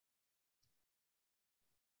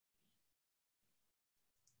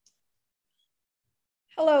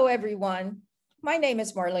Hello, everyone. My name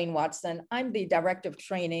is Marlene Watson. I'm the Director of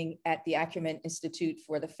Training at the Ackerman Institute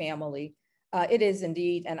for the Family. It is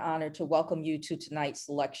indeed an honor to welcome you to tonight's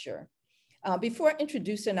lecture. Before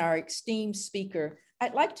introducing our esteemed speaker,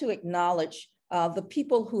 I'd like to acknowledge the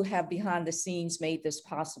people who have behind the scenes made this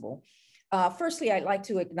possible. Firstly, I'd like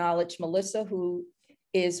to acknowledge Melissa, who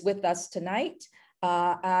is with us tonight.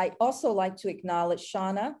 I'd also like to acknowledge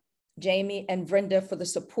Shauna, Jamie, and Brenda for the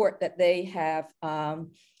support that they have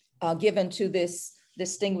given to this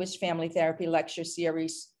distinguished family therapy lecture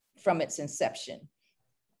series from its inception.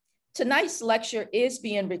 Tonight's lecture is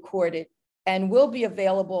being recorded and will be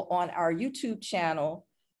available on our YouTube channel.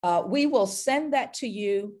 We will send that to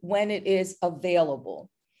you when it is available.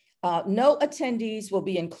 No attendees will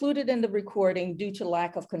be included in the recording due to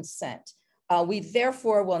lack of consent. We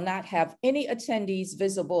therefore will not have any attendees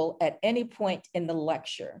visible at any point in the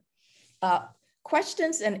lecture.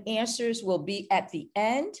 Questions and answers will be at the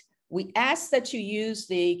end. We ask that you use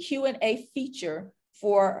the Q&A feature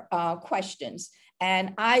for questions.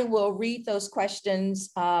 And I will read those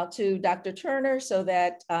questions to Dr. Turner so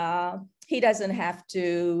that he doesn't have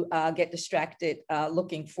to get distracted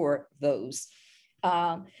looking for those.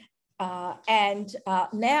 Now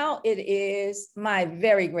it is my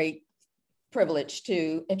very great privilege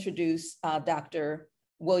to introduce Dr.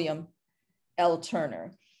 William L.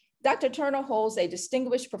 Turner. Dr. Turner holds a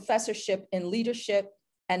distinguished professorship in leadership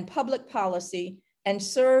and public policy and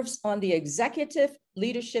serves on the executive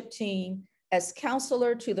leadership team as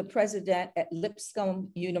counselor to the president at Lipscomb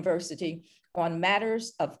University on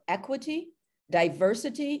matters of equity,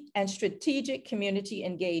 diversity, and strategic community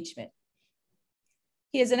engagement.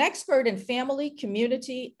 He is an expert in family,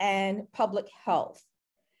 community, and public health.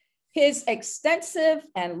 His extensive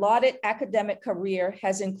and lauded academic career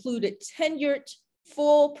has included tenured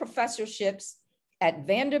full professorships at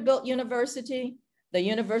Vanderbilt University, the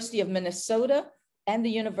University of Minnesota, and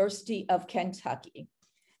the University of Kentucky.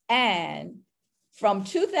 And from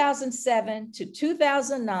 2007 to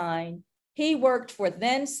 2009, he worked for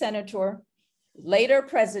then Senator, later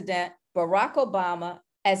President Barack Obama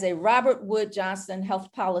as a Robert Wood Johnson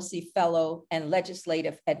Health Policy Fellow and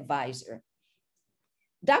Legislative Advisor.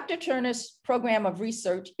 Dr. Turner's program of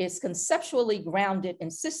research is conceptually grounded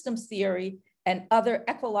in systems theory and other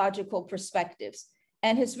ecological perspectives.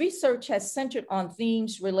 And his research has centered on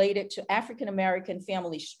themes related to African-American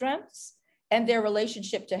family strengths and their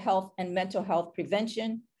relationship to health and mental health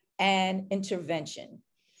prevention and intervention.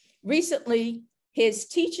 Recently, his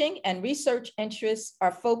teaching and research interests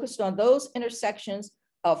are focused on those intersections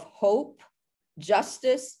of hope,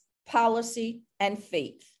 justice, policy, and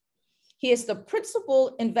faith. He is the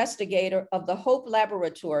principal investigator of the Hope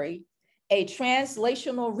Laboratory, a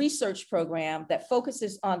translational research program that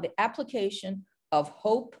focuses on the application of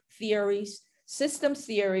hope theories, systems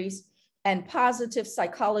theories, and positive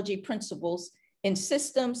psychology principles in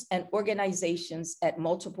systems and organizations at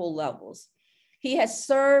multiple levels. He has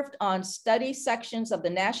served on study sections of the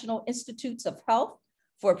National Institutes of Health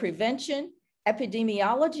for Prevention,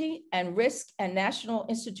 Epidemiology, and Risk, and National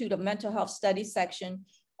Institute of Mental Health Study section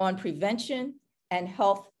on prevention and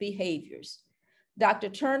health behaviors. Dr.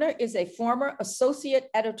 Turner is a former associate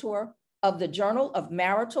editor of the Journal of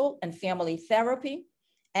Marital and Family Therapy,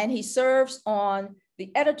 and he serves on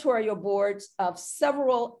the editorial boards of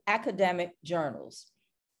several academic journals.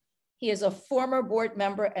 He is a former board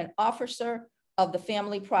member and officer of the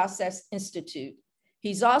Family Process Institute.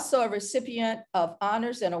 He's also a recipient of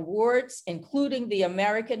honors and awards, including the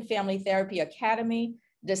American Family Therapy Academy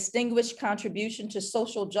Distinguished Contribution to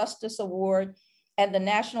Social Justice Award and the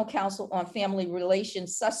National Council on Family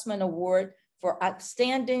Relations Sussman Award for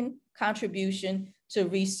outstanding contribution to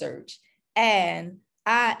research. And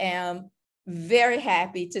I am very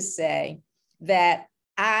happy to say that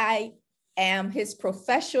I am his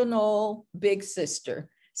professional big sister.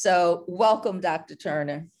 So welcome, Dr.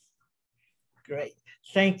 Turner. Great.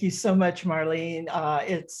 Thank you so much, Marlene.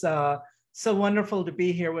 It's so wonderful to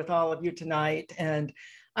be here with all of you tonight. And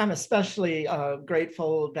I'm especially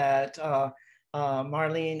grateful that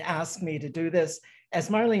Marlene asked me to do this. As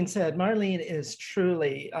Marlene said, Marlene is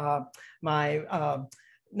truly my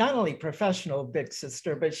not only professional big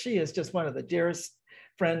sister, but she is just one of the dearest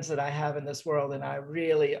friends that I have in this world. And I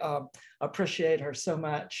really appreciate her so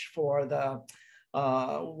much for the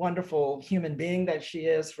wonderful human being that she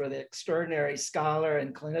is, for the extraordinary scholar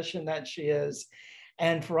and clinician that she is,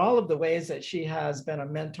 and for all of the ways that she has been a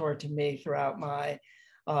mentor to me throughout my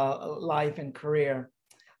life and career.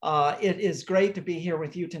 It is great to be here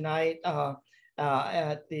with you tonight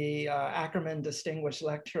at the Ackerman Distinguished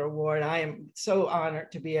Lecture Award. I am so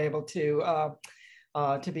honored to be able to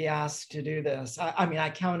to be asked to do this. I mean, I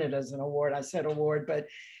count it as an award. I said award, but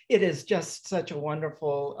it is just such a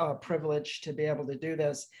wonderful privilege to be able to do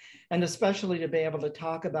this, and especially to be able to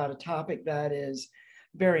talk about a topic that is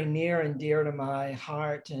very near and dear to my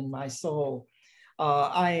heart and my soul.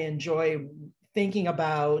 I enjoy thinking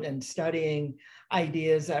about and studying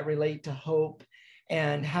ideas that relate to hope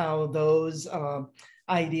and how those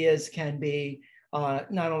ideas can be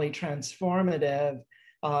not only transformative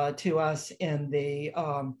to us in the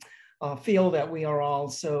field that we are all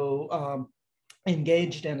so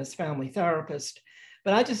engaged in as family therapists,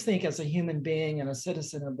 but I just think as a human being and a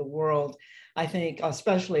citizen of the world, I think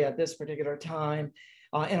especially at this particular time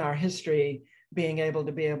in our history, being able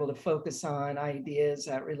to focus on ideas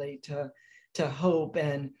that relate to hope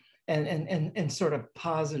and sort of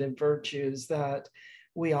positive virtues that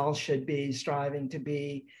we all should be striving to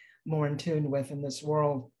be more in tune with in this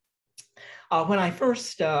world. When I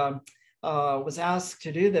first was asked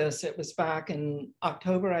to do this, it was back in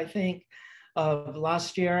October, I think, of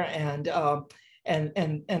last year, and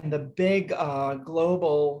the big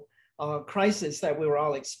global crisis that we were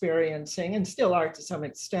all experiencing, and still are to some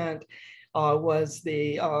extent, was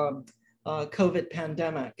the COVID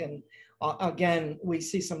pandemic. And again, we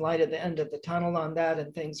see some light at the end of the tunnel on that,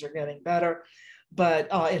 and things are getting better. But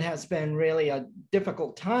it has been really a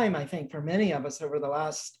difficult time, I think, for many of us over the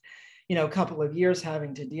last couple of years,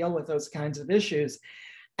 having to deal with those kinds of issues.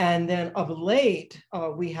 And then of late,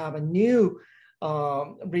 we have a new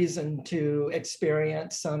reason to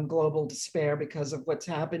experience some global despair because of what's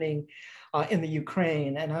happening in the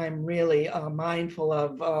Ukraine. And I'm really mindful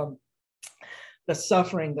of the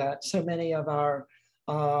suffering that so many of our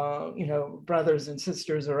brothers and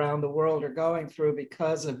sisters around the world are going through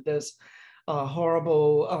because of this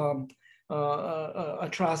horrible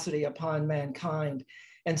atrocity upon mankind.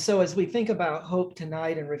 And so as we think about hope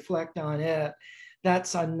tonight and reflect on it,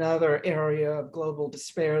 that's another area of global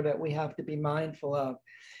despair that we have to be mindful of.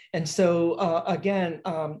 And so again,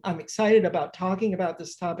 I'm excited about talking about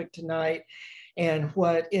this topic tonight and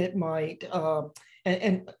what it might,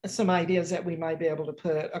 and some ideas that we might be able to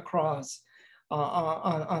put across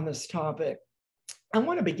on this topic. I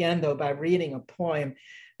want to begin though by reading a poem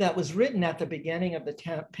that was written at the beginning of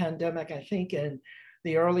the pandemic, I think in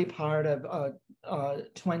the early part of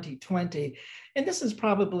 2020. And this is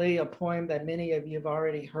probably a poem that many of you have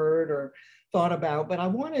already heard or thought about, but I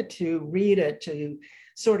wanted to read it to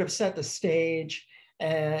sort of set the stage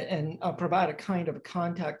and provide a kind of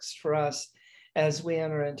context for us as we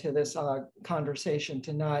enter into this conversation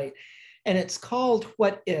tonight. And it's called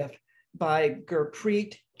What If by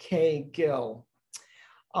Gurpreet K. Gill.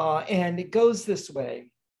 And it goes this way.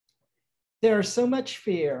 There is so much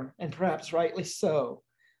fear, and perhaps rightly so,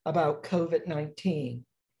 about COVID-19.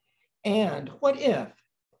 And what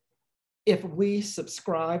if we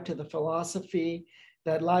subscribe to the philosophy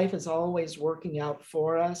that life is always working out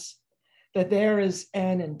for us, that there is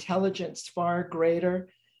an intelligence far greater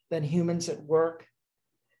than humans at work,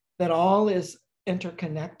 that all is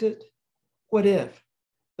interconnected? What if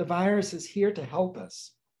the virus is here to help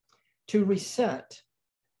us, to reset,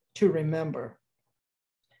 to remember?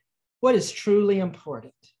 What is truly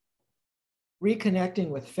important? Reconnecting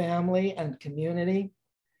with family and community,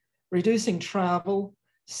 reducing travel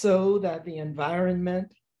so that the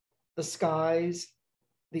environment, the skies,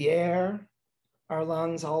 the air, our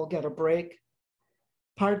lungs all get a break.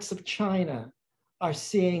 Parts of China are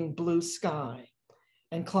seeing blue sky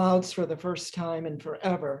and clouds for the first time in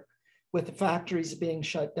forever, with the factories being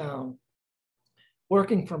shut down.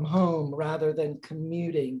 Working from home rather than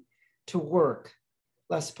commuting to work.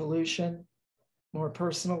 Less pollution, more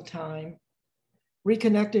personal time,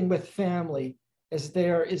 reconnecting with family as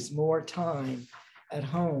there is more time at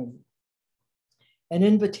home. An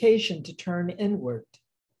invitation to turn inward,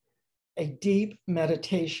 a deep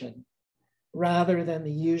meditation rather than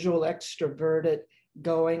the usual extroverted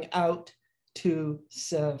going out to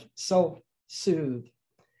self-soothe,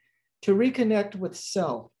 to reconnect with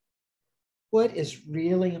self. What is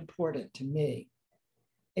really important to me?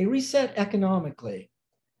 A reset economically.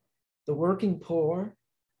 The working poor,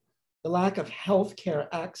 the lack of healthcare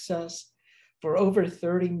access for over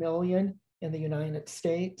 30 million in the United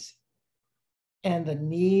States, and the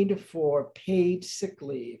need for paid sick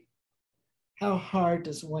leave. How hard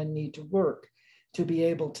does one need to work to be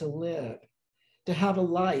able to live, to have a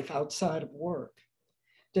life outside of work,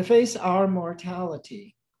 to face our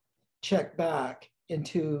mortality, check back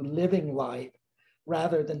into living life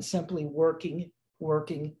rather than simply working,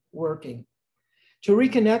 to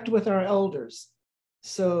reconnect with our elders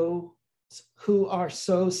who are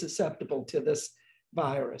so susceptible to this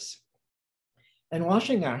virus, and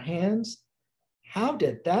washing our hands, how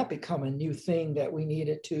did that become a new thing that we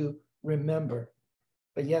needed to remember?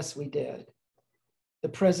 But yes, we did. The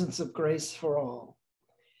presence of grace for all.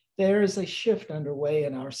 There is a shift underway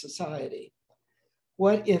in our society.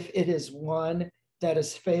 What if it is one that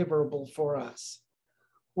is favorable for us?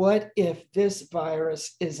 What if this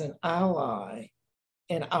virus is an ally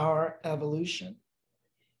in our evolution,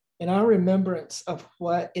 in our remembrance of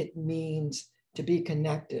what it means to be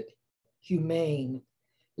connected, humane,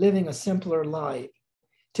 living a simpler life,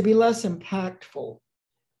 to be less impactful,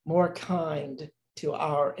 more kind to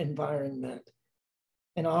our environment?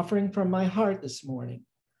 An offering from my heart this morning,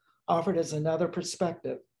 offered as another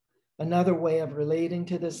perspective, another way of relating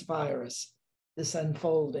to this virus, this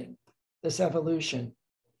unfolding, this evolution.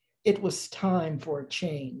 It was time for a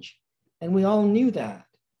change, and we all knew that.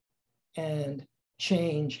 And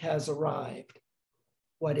change has arrived.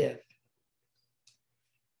 What if?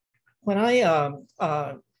 When I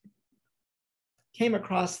came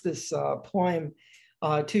across this poem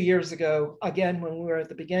 2 years ago, again, when we were at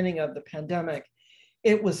the beginning of the pandemic,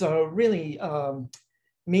 it was a really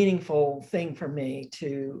meaningful thing for me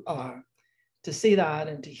to see that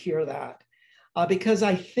and to hear that, because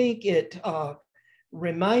I think it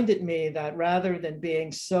reminded me that rather than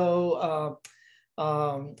being so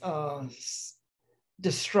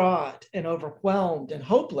distraught and overwhelmed and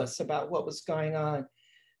hopeless about what was going on,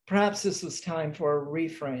 perhaps this was time for a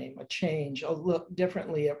reframe, a change, a look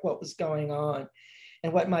differently at what was going on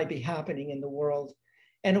and what might be happening in the world.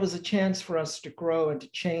 And it was a chance for us to grow and to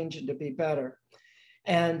change and to be better.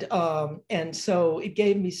 And so it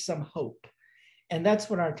gave me some hope. And that's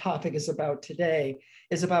what our topic is about today,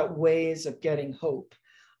 is about ways of getting hope,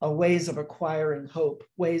 ways of acquiring hope,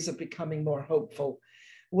 ways of becoming more hopeful,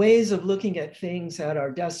 ways of looking at things that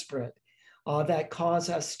are desperate, that cause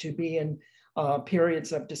us to be in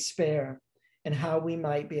periods of despair, and how we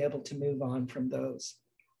might be able to move on from those.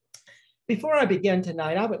 Before I begin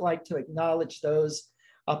tonight, I would like to acknowledge those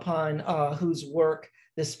upon whose work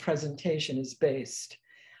this presentation is based,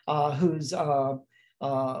 whose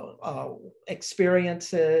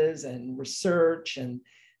experiences and research and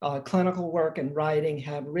clinical work and writing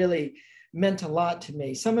have really meant a lot to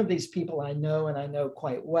me. Some of these people I know, and I know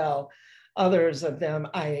quite well. Others of them,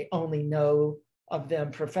 I only know of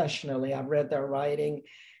them professionally. I've read their writing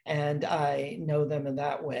and I know them in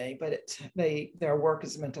that way, but their work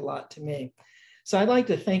has meant a lot to me. So I'd like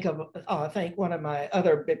to thank one of my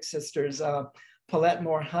other big sisters, Paulette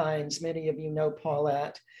Moore Hines. Many of you know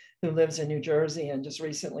Paulette, who lives in New Jersey and just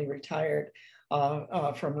recently retired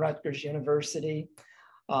from Rutgers University.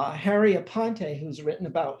 Harry Aponte, who's written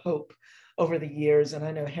about hope over the years, and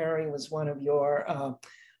I know Harry was one of your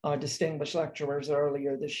distinguished lecturers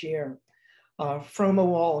earlier this year. Froma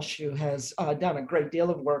Walsh, who has done a great deal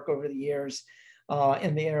of work over the years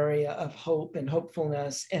in the area of hope and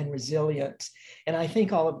hopefulness and resilience. And I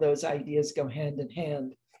think all of those ideas go hand in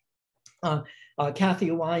hand.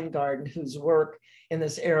 Kathy Weingarten, whose work in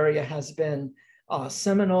this area has been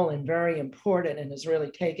seminal and very important and has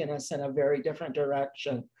really taken us in a very different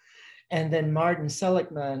direction. And then Martin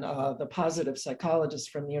Seligman, the positive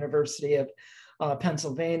psychologist from the University of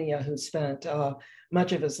Pennsylvania, who spent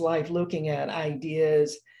much of his life looking at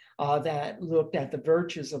ideas that looked at the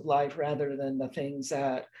virtues of life rather than the things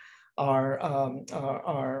that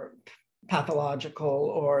are pathological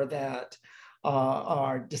or that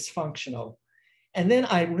are dysfunctional. And then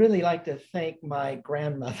I'd really like to thank my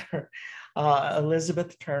grandmother,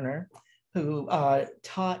 Elizabeth Turner, who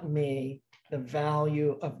taught me the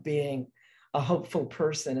value of being a hopeful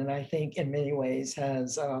person. And I think in many ways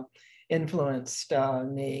has influenced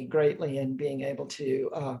me greatly in being able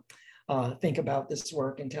to think about this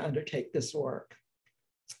work and to undertake this work.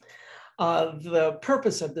 The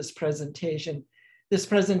purpose of this presentation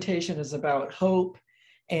is about hope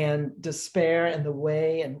and despair and the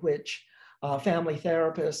way in which as family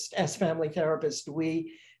therapists,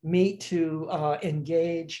 we meet to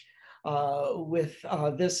engage with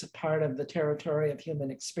this part of the territory of human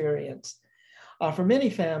experience. For many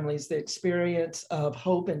families, the experience of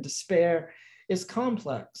hope and despair is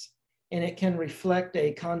complex, and it can reflect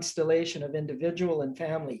a constellation of individual and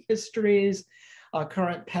family histories,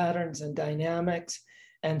 current patterns and dynamics,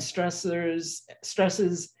 and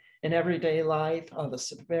stresses in everyday life, the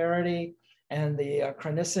severity and the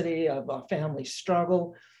chronicity of family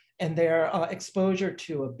struggle, and their exposure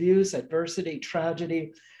to abuse, adversity,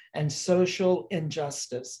 tragedy, and social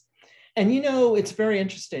injustice. And you know, it's very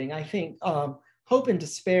interesting. I think hope and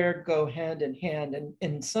despair go hand in hand, and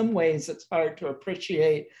in some ways it's hard to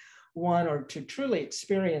appreciate one or to truly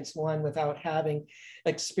experience one without having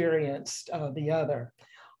experienced the other.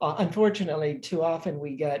 Unfortunately, too often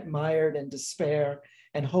we get mired in despair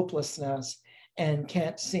and hopelessness and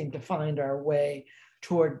can't seem to find our way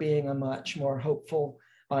toward being a much more hopeful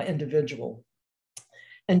individual.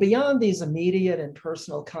 And beyond these immediate and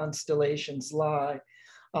personal constellations lie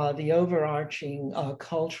the overarching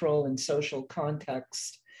cultural and social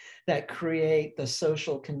context that create the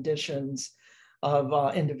social conditions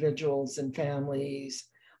of individuals and families,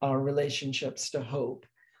 relationships to hope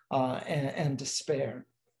and despair.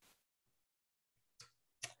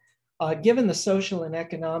 Given the social and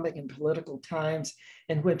economic and political times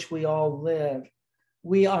in which we all live,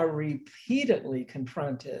 we are repeatedly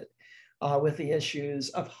confronted with the issues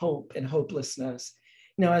of hope and hopelessness.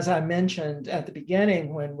 You know, as I mentioned at the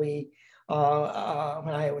beginning, when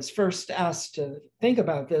I was first asked to think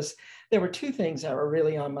about this, there were two things that were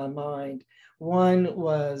really on my mind. One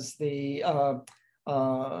was the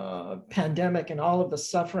pandemic and all of the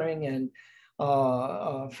suffering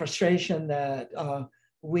and frustration that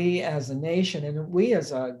we as a nation and we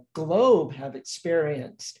as a globe have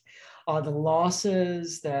experienced. The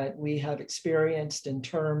losses that we have experienced in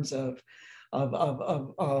terms of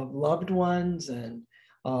loved ones and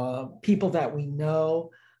people that we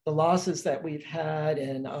know, the losses that we've had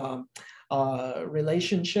in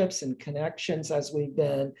relationships and connections as we've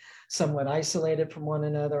been somewhat isolated from one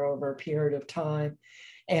another over a period of time,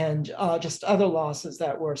 and just other losses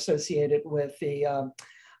that were associated with the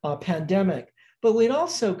pandemic. But we'd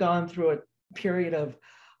also gone through a period of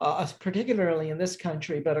particularly in this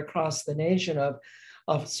country, but across the nation,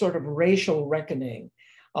 of sort of racial reckoning.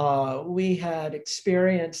 We had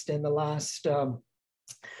experienced in the last a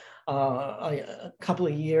couple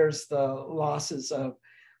of years the losses of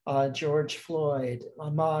George Floyd,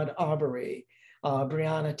 Ahmaud Arbery,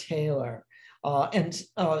 Breonna Taylor, and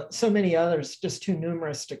so many others, just too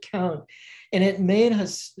numerous to count. And it made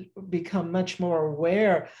us become much more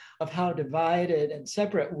aware of how divided and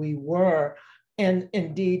separate we were, and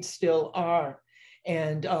indeed still are.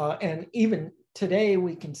 And even today,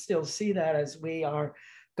 we can still see that as we are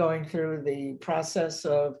going through the process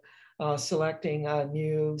of selecting a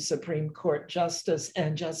new Supreme Court justice,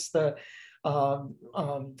 and just the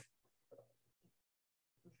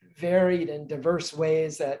varied and diverse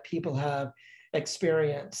ways that people have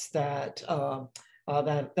experienced that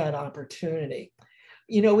opportunity.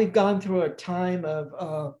 You know, we've gone through a time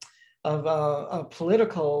of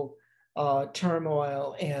political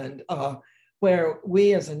turmoil, and where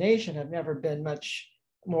we as a nation have never been much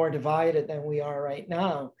more divided than we are right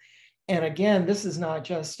now. And again, this is not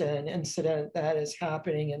just an incident that is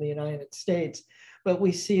happening in the United States, but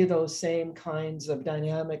we see those same kinds of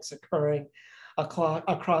dynamics occurring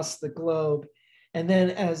across the globe. And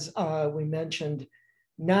then, as we mentioned,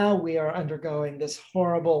 now we are undergoing this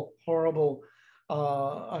horrible, horrible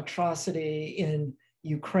atrocity in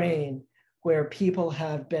Ukraine, where people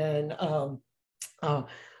have been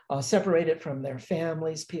separated from their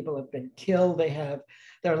families, people have been killed,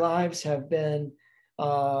 their lives have been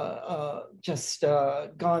just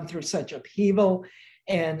gone through such upheaval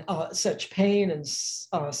and such pain and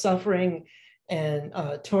suffering and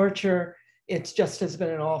torture. It just has been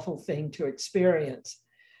an awful thing to experience.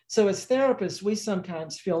 So as therapists, we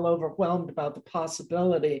sometimes feel overwhelmed about the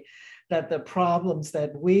possibility that the problems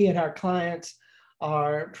that we and our clients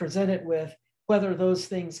are presented with, whether those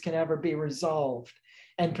things can ever be resolved,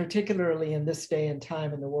 and particularly in this day and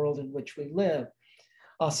time in the world in which we live.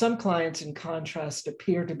 Some clients, in contrast,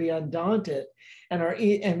 appear to be undaunted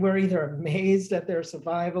and we're either amazed at their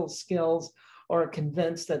survival skills or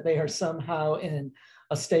convinced that they are somehow in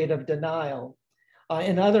a state of denial.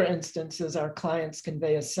 In other instances, our clients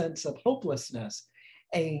convey a sense of hopelessness,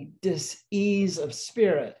 a dis-ease of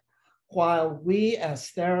spirit, while we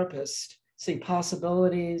as therapists see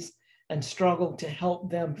possibilities and struggle to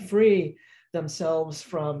help them free themselves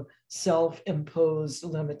from self-imposed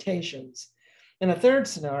limitations. And a third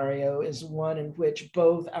scenario is one in which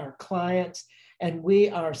both our clients and we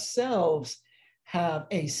ourselves have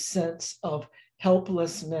a sense of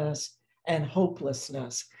helplessness and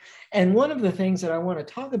hopelessness. And one of the things that I want to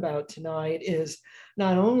talk about tonight is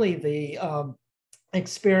not only the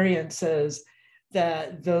experiences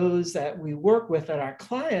that those that we work with, that our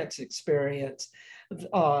clients experience,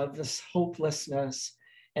 this hopelessness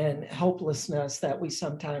and helplessness that we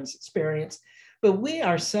sometimes experience, but we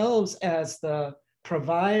ourselves as the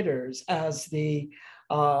providers, as the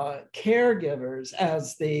caregivers,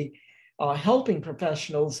 as the helping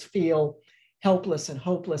professionals feel helpless and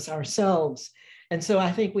hopeless ourselves. And so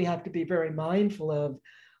I think we have to be very mindful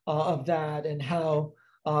of that and how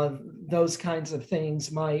those kinds of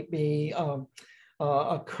things might be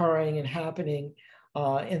occurring and happening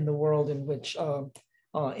in the world in which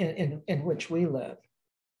in which we live.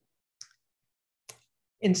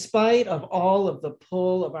 In spite of all of the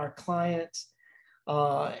pull of our clients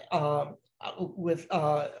who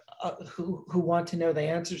want to know the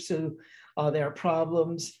answers to their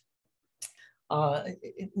problems,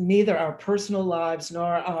 neither our personal lives nor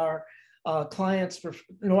our clients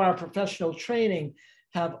nor our professional training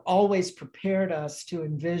have always prepared us to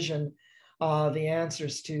envision the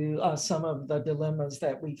answers to some of the dilemmas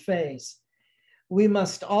that we face. We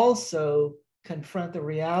must also confront the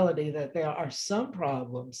reality that there are some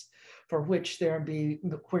problems for which there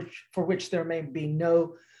may be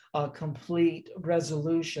no complete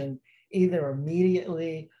resolution, either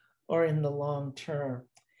immediately or in the long term.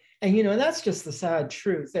 And that's just the sad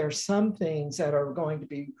truth. There are some things that are going to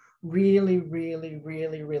be really, really,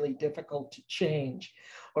 really, really difficult to change,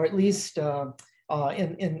 or at least in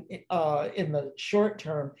the short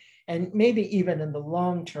term, and maybe even in the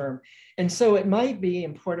long term. And so it might be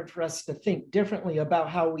important for us to think differently about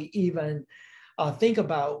how we even think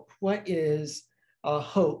about what is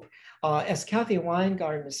hope. As Kathy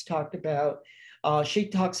Weingarten has talked about, she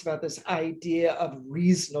talks about this idea of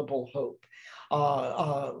reasonable hope,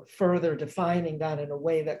 further defining that in a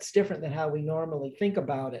way that's different than how we normally think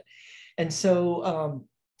about it. And so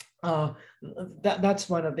that's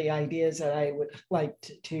one of the ideas that I would like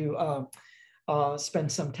to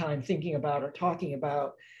spend some time thinking about or talking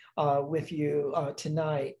about with you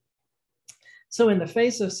tonight. So in the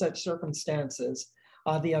face of such circumstances,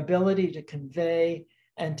 the ability to convey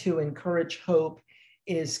and to encourage hope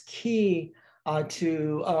is key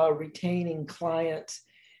to retaining clients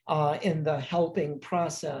in the helping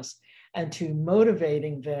process and to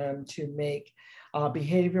motivating them to make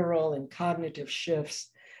behavioral and cognitive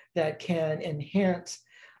shifts that can enhance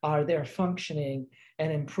their functioning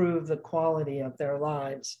and improve the quality of their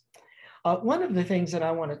lives. One of the things that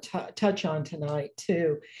I want to touch on tonight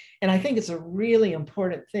too, and I think it's a really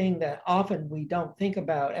important thing that often we don't think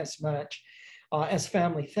about as much as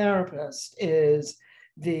family therapists, is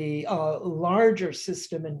the larger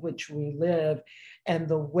system in which we live and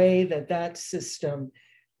the way that that system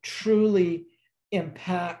truly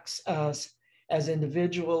impacts us as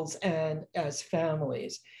individuals and as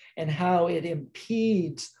families, and how it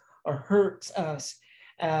impedes or hurts us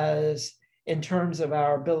as in terms of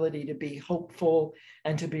our ability to be hopeful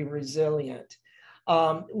and to be resilient.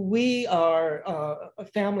 We are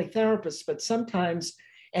family therapists, but sometimes,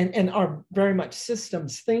 and are very much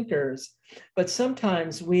systems thinkers, but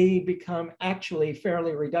sometimes we become actually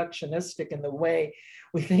fairly reductionistic in the way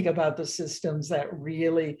we think about the systems that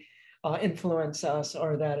really influence us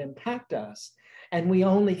or that impact us. And we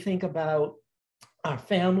only think about our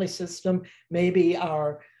family system, maybe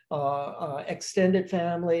our extended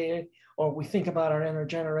family, or we think about our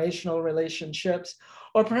intergenerational relationships,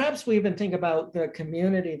 or perhaps we even think about the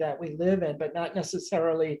community that we live in, but not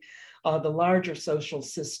necessarily the larger social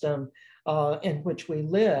system in which we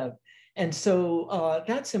live. And so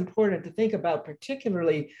that's important to think about,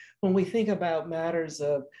 particularly when we think about matters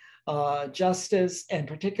of justice, and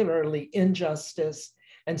particularly injustice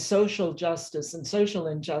and social justice and social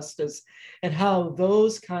injustice, and how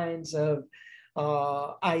those kinds of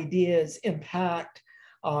ideas impact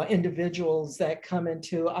individuals that come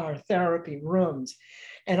into our therapy rooms.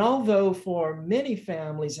 And although for many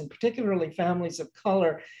families, and particularly families of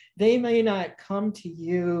color, they may not come to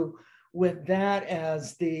you with that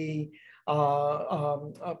as the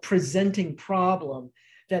presenting problem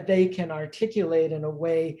that they can articulate in a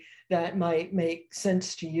way that might make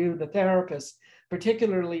sense to you, the therapist,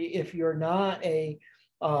 particularly if you're not a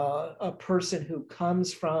person who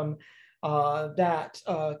comes from that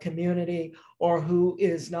community, or who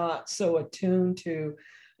is not so attuned to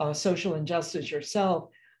social injustice yourself.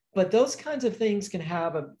 But those kinds of things can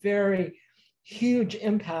have a very huge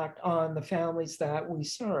impact on the families that we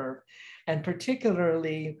serve, and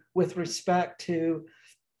particularly with respect to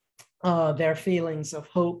their feelings of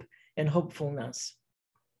hope and hopefulness.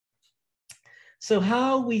 So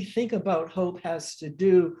how we think about hope has to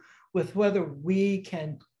do with whether we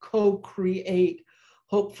can co-create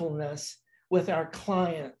hopefulness with our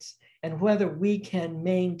clients, and whether we can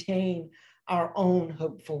maintain our own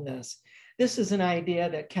hopefulness. This is an idea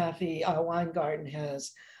that Kathy Weingarten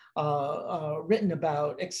has written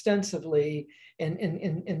about extensively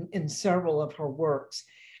in several of her works.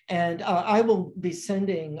 And I will be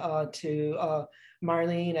sending to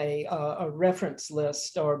Marlene a reference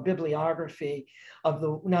list or bibliography of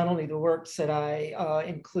not only the works that I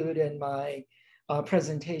include in my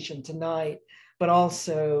presentation tonight, but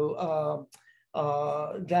also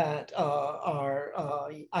that are,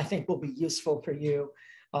 I think, will be useful for you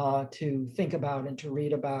to think about and to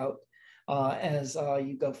read about as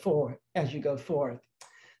you go forth.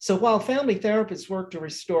 So while family therapists work to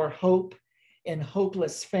restore hope in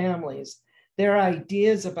hopeless families, their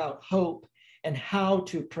ideas about hope and how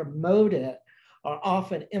to promote it are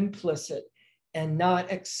often implicit and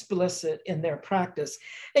not explicit in their practice.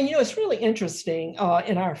 And it's really interesting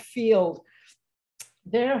in our field,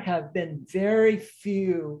 there have been very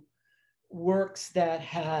few works that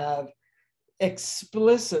have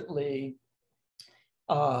explicitly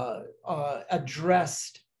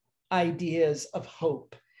addressed ideas of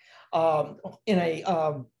hope. In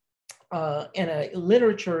a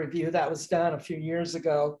literature review that was done a few years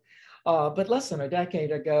ago, but less than a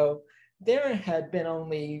decade ago, there had been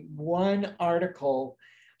only one article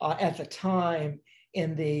at the time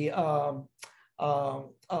in the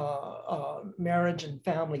marriage and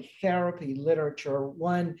family therapy literature,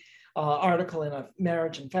 one article in a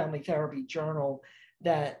marriage and family therapy journal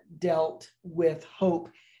that dealt with hope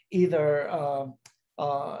either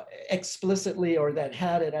explicitly or that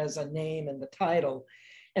had it as a name in the title.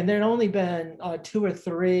 And there had only been 2 or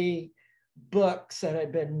 3 books that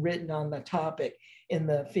had been written on the topic in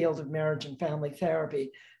the field of marriage and family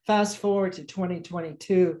therapy. Fast forward to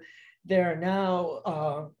 2022, there are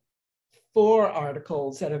now 4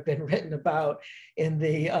 articles that have been written about in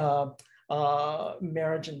the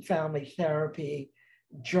marriage and family therapy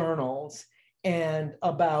journals, and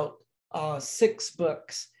about 6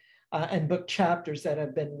 books and book chapters that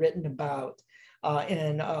have been written about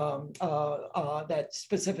that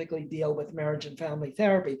specifically deal with marriage and family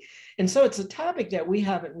therapy. And so it's a topic that we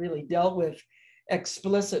haven't really dealt with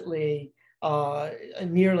explicitly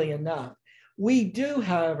nearly enough. We do,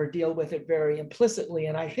 however, deal with it very implicitly,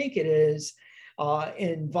 and I think it is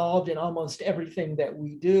involved in almost everything that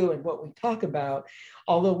we do and what we talk about,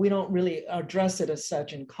 although we don't really address it as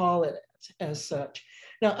such and call it as such.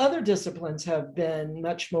 Now, other disciplines have been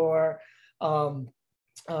much more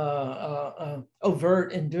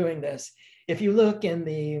overt in doing this. If you look in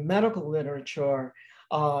the medical literature,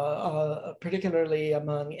 particularly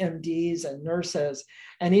among MDs and nurses,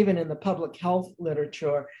 and even in the public health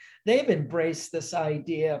literature, they've embraced this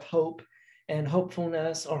idea of hope and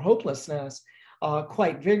hopefulness or hopelessness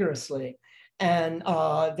quite vigorously. And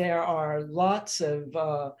there are lots of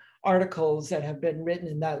articles that have been written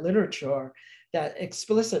in that literature that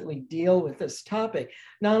explicitly deal with this topic.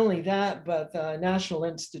 Not only that, but the National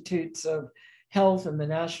Institutes of Health and the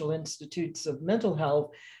National Institutes of Mental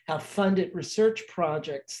Health have funded research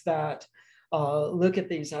projects that look at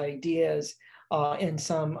these ideas in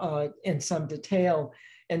some detail.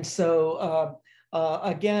 And so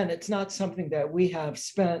again, it's not something that we have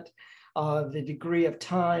spent the degree of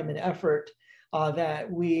time and effort that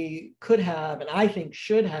we could have, and I think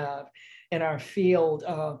should have, in our field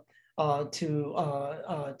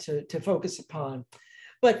to focus upon.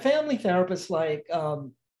 But family therapists like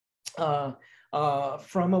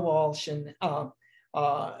Froma Walsh and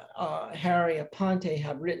Harry Aponte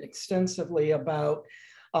have written extensively about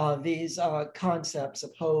these concepts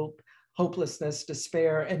of hope, hopelessness,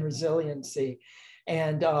 despair, and resiliency.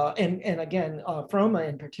 And again,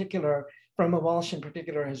 Froma Walsh in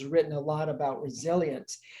particular has written a lot about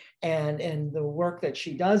resilience, and the work that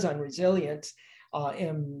she does on resilience,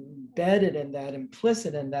 embedded in that,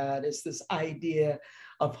 implicit in that, is this idea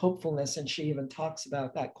of hopefulness, and she even talks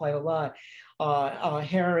about that quite a lot.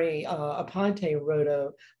 Harry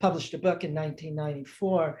Aponte published a book in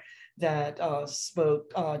 1994 that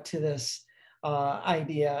spoke to this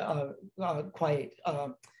idea quite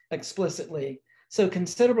explicitly. So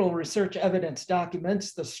considerable research evidence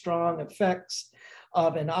documents the strong effects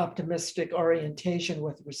of an optimistic orientation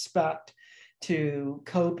with respect to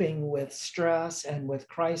coping with stress and with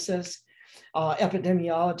crisis.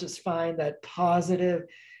 Epidemiologists find that positive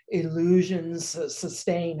illusions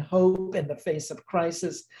sustain hope in the face of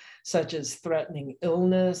crisis, such as threatening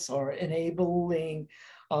illness or enabling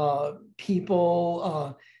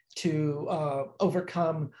people to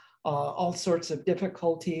overcome all sorts of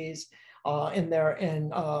difficulties and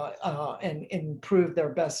improve their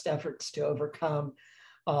best efforts to overcome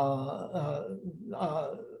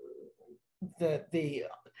the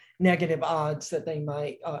negative odds that they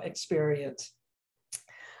might experience.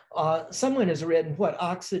 Someone has written, "What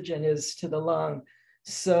oxygen is to the lung,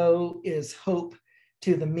 so is hope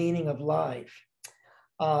to the meaning of life."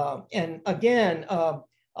 And again,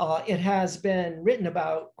 it has been written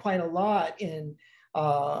about quite a lot in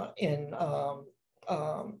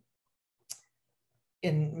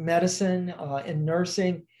medicine, in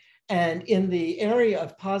nursing, and in the area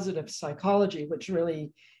of positive psychology, which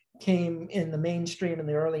really came in the mainstream in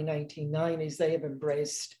the early 1990s. They have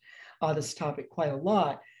embraced this topic quite a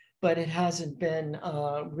lot. but it hasn't been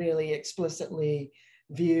really explicitly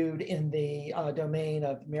viewed in the domain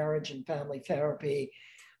of marriage and family therapy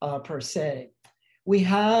per se. We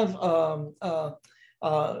have,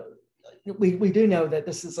 we do know that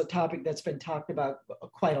this is a topic that's been talked about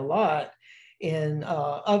quite a lot in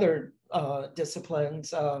other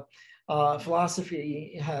disciplines.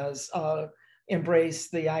 Philosophy has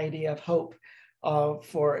embraced the idea of hope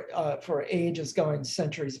for ages going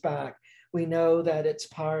centuries back. We know that it's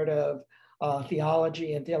part of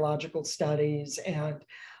theology and theological studies, and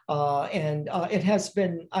it has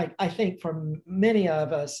been, I think, for many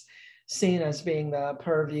of us, seen as being the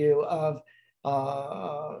purview of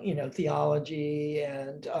theology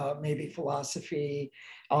and maybe philosophy,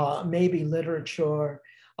 maybe literature,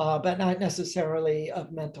 but not necessarily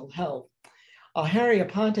of mental health. Harry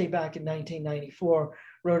Aponte back in 1994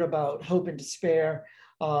 wrote about hope and despair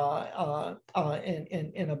in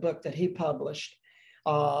a book that he published.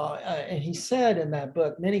 And he said in that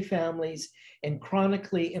book, many families in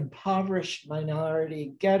chronically impoverished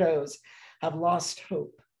minority ghettos have lost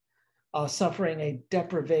hope, suffering a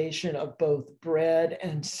deprivation of both bread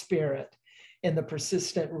and spirit in the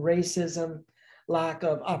persistent racism, lack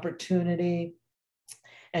of opportunity,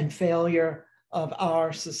 and failure of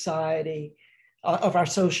our society, of our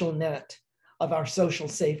social net, of our social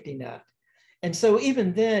safety net. And so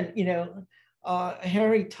even then,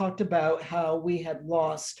 Harry talked about how we had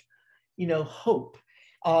lost, hope,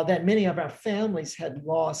 that many of our families had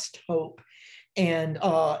lost hope. And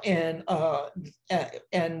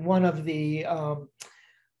one of the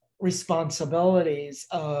responsibilities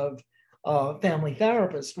of family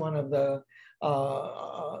therapists, one of the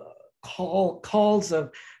calls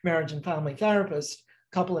of marriage and family therapists,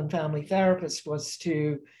 couple and family therapists, was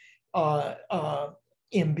to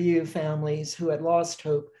imbue families who had lost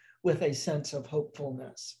hope with a sense of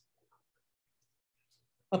hopefulness.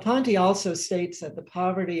 Aponte also states that the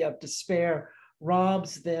poverty of despair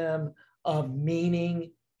robs them of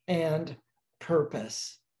meaning and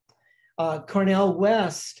purpose. Cornel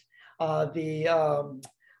West, the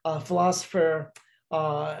philosopher,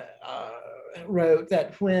 wrote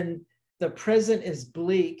that when the present is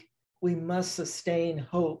bleak, we must sustain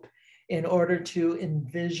hope in order to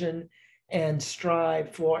envision and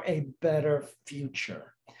strive for a better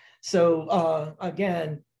future. So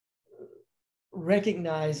again,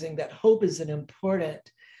 recognizing that hope is an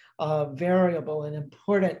important variable, an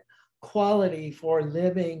important quality for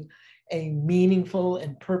living a meaningful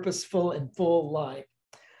and purposeful and full life.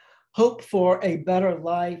 Hope for a better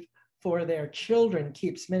life for their children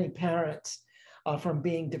keeps many parents from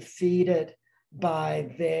being defeated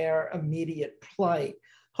by their immediate plight.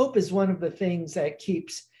 Hope is one of the things that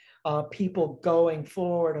keeps people going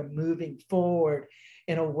forward and moving forward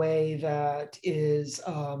in a way that is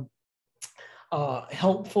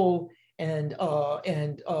helpful and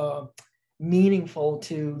meaningful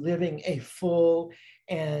to living a full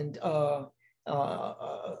and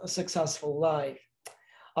successful life.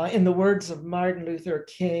 In the words of Martin Luther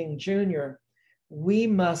King Jr., we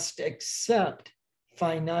must accept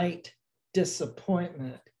finite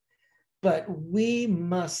disappointment, but we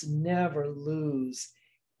must never lose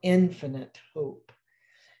infinite hope.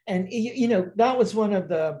 And that was one of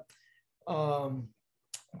the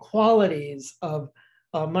qualities of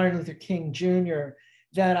Martin Luther King Jr.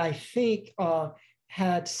 that I think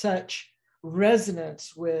had such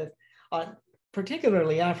resonance with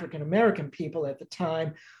particularly African-American people at the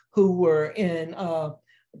time who were in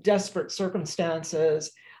desperate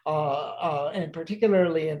circumstances, and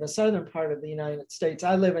particularly in the southern part of the United States.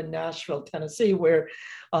 I live in Nashville, Tennessee, where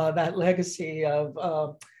that legacy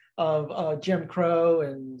of Jim Crow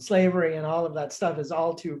and slavery and all of that stuff is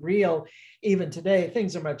all too real. Even today,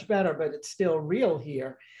 things are much better, but it's still real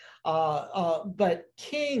here. But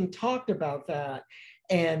King talked about that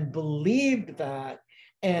and believed that,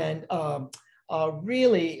 and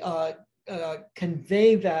really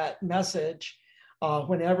convey that message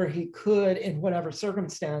whenever he could, in whatever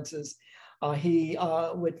circumstances he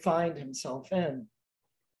would find himself in.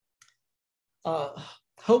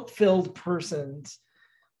 Hope-filled persons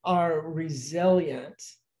are resilient,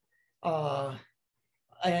 and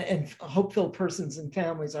hope-filled persons and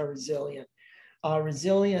families are resilient.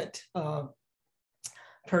 Resilient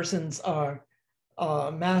persons are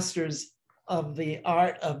masters of the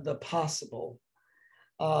art of the possible.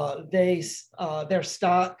 They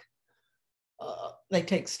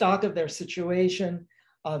take stock of their situation,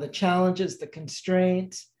 the challenges, the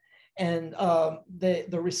constraints, and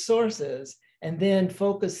the resources, and then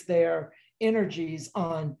focus their energies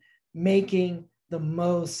on making the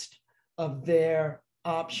most of their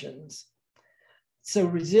options. So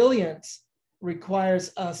resilience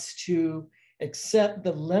requires us to accept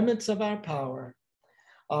the limits of our power,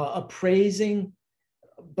 appraising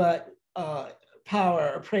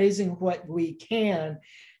what we can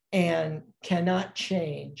and cannot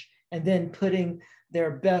change, and then putting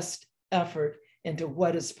their best effort into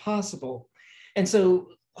what is possible. And so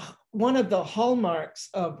one of the hallmarks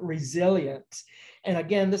of resilience, and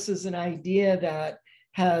again, this is an idea that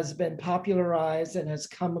has been popularized and has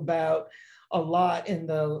come about a lot in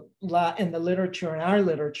the literature, in our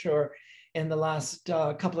literature, in the last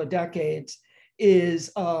couple of decades,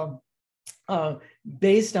 is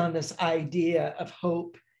based on this idea of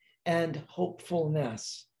hope and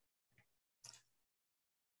hopefulness.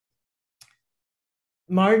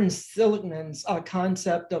 Martin Seligman's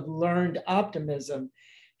concept of learned optimism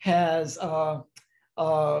has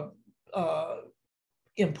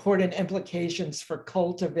important implications for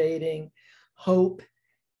cultivating hope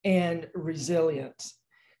and resilience.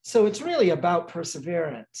 So it's really about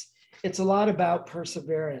perseverance. It's a lot about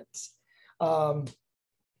perseverance. In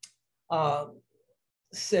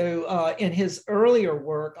his earlier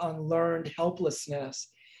work on learned helplessness,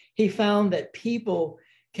 he found that people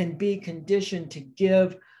can be conditioned to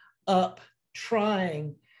give up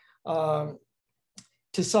trying to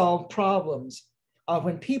solve problems.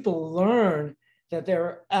 When people learn that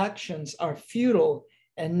their actions are futile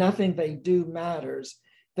and nothing they do matters,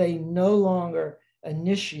 they no longer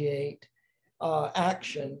initiate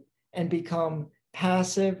action and become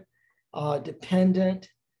passive, dependent,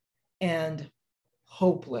 and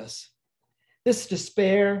hopeless. This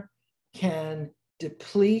despair can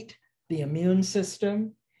deplete the immune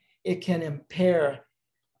system, it can impair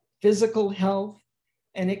physical health,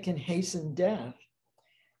 and it can hasten death.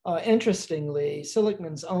 Interestingly,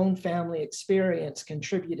 Seligman's own family experience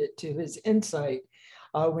contributed to his insight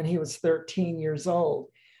when he was 13 years old,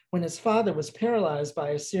 when his father was paralyzed by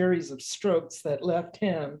a series of strokes that left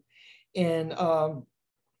him, in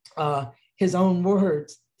his own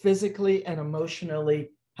words, physically and emotionally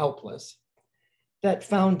helpless. That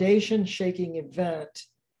foundation-shaking event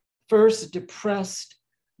first depressed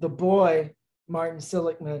the boy, Martin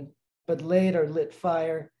Seligman, but later lit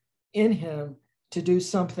fire in him to do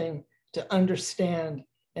something to understand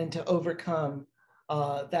and to overcome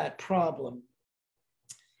that problem.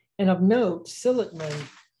 And of note, Seligman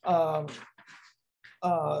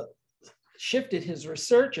shifted his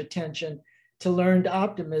research attention to learned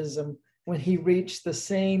optimism when he reached the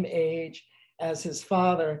same age as his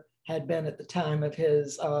father had been at the time of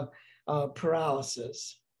his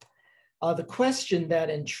paralysis. The question that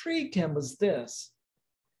intrigued him was this: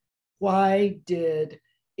 why did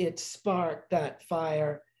it spark that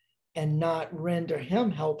fire and not render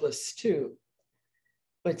him helpless too?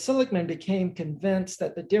 But Seligman became convinced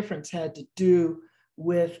that the difference had to do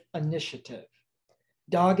with initiative,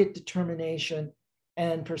 dogged determination,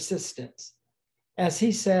 and persistence. As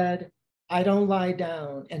he said, "I don't lie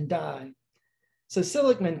down and die." So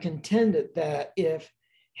Seligman contended that if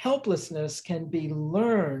helplessness can be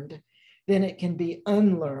learned, then it can be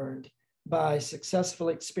unlearned by successful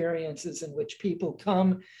experiences in which people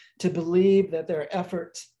come to believe that their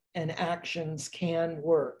efforts and actions can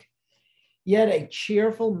work. Yet a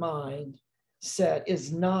cheerful mindset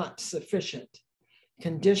is not sufficient.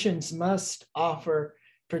 Conditions must offer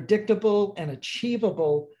predictable and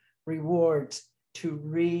achievable rewards to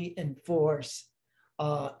reinforce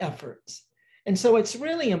efforts. And so it's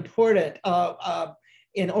really important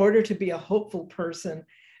in order to be a hopeful person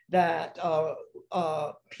that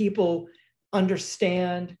people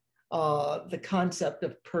understand the concept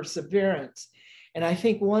of perseverance. And I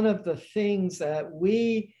think one of the things that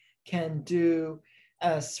we can do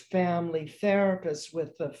as family therapists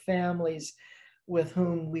with the families with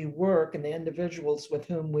whom we work and the individuals with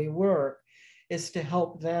whom we work is to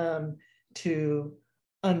help them to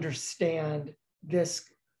understand this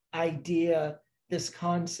idea, this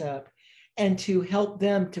concept, and to help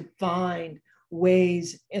them to find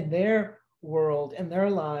ways in their world and their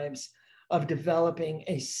lives of developing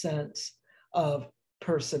a sense of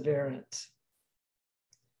perseverance.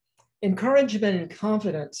 Encouragement and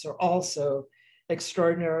confidence are also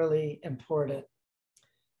extraordinarily important.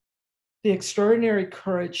 The extraordinary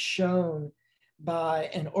courage shown by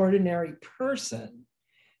an ordinary person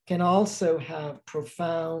can also have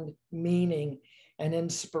profound meaning and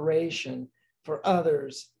inspiration for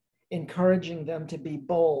others, encouraging them to be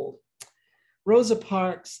bold. Rosa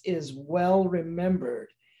Parks is well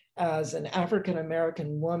remembered as an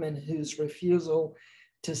African-American woman whose refusal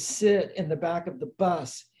to sit in the back of the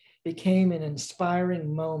bus became an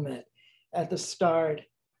inspiring moment at the start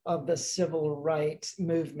of the civil rights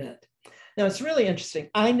movement. Now, it's really interesting.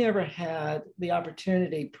 I never had the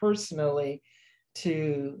opportunity personally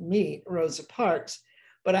to meet Rosa Parks,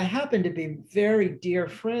 but I happened to be very dear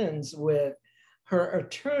friends with her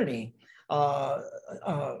attorney,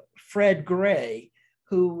 Fred Gray,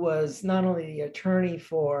 who was not only the attorney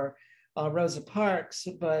for Rosa Parks,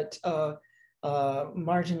 but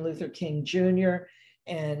Martin Luther King Jr.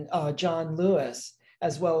 and John Lewis,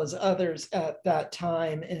 as well as others at that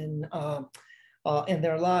time in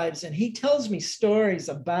their lives. And he tells me stories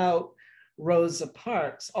about Rosa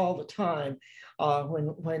Parks all the time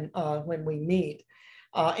when we meet.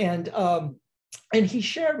 And he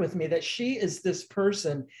shared with me that she is this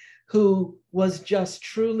person who was just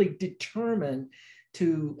truly determined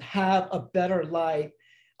to have a better life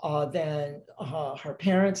than her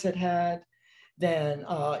parents had had, than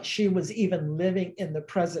she was even living in the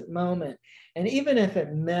present moment. And even if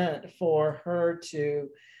it meant for her to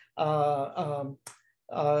go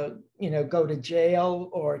to jail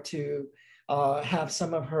or to have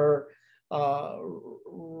some of her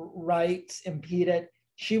rights impeded,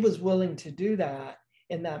 she was willing to do that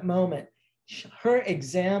in that moment. Her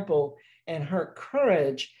example and her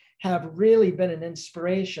courage have really been an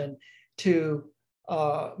inspiration to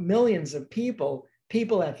millions of people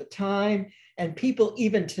at the time, and people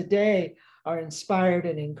even today are inspired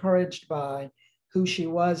and encouraged by who she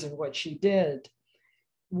was and what she did.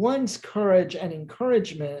 One's courage and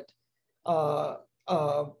encouragement,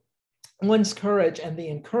 one's courage and the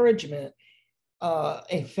encouragement,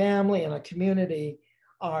 a family and a community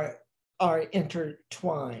are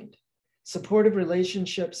intertwined. Supportive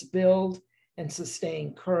relationships build and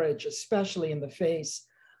sustain courage, especially in the face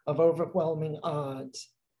of overwhelming odds.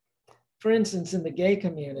 For instance, in the gay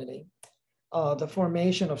community, the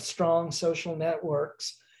formation of strong social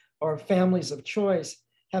networks or families of choice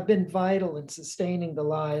have been vital in sustaining the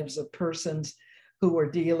lives of persons who were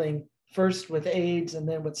dealing first with AIDS and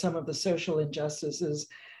then with some of the social injustices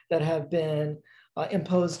that have been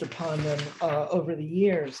imposed upon them over the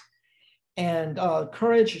years. And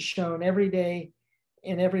courage is shown every day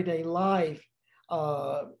in everyday life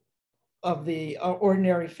of the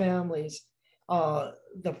ordinary families.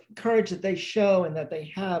 The courage that they show and that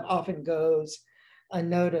they have often goes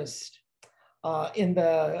unnoticed. In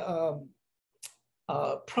the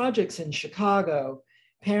projects in Chicago,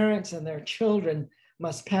 parents and their children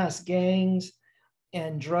must pass gangs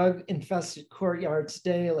and drug-infested courtyards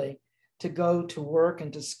daily to go to work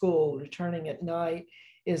and to school. Returning at night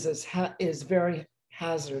is very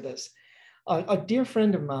hazardous. A dear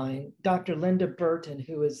friend of mine, Dr. Linda Burton,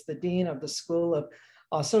 who is the dean of the School of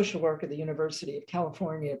Social Work at the University of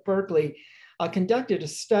California at Berkeley, conducted a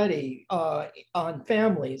study on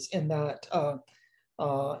families in that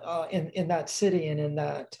in that city and in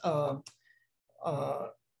that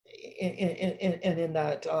in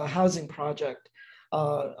that housing project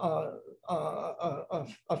a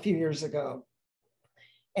few years ago.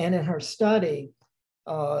 And in her study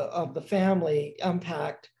of the family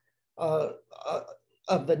impact of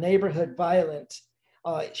the neighborhood violence,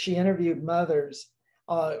 she interviewed mothers.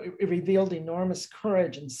 It revealed enormous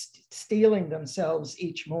courage in steeling themselves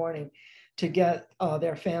each morning to get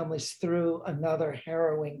their families through another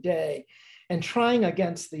harrowing day and trying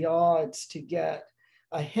against the odds to get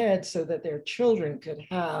ahead so that their children could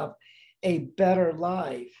have a better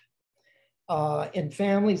life. In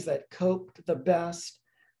families that coped the best,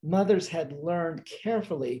 mothers had learned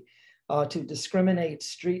carefully to discriminate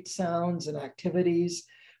street sounds and activities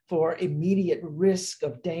for immediate risk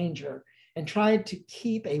of danger and tried to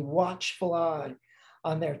keep a watchful eye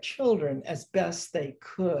on their children as best they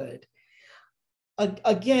could.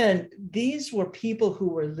 Again, these were people who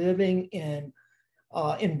were living in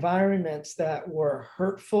environments that were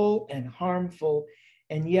hurtful and harmful,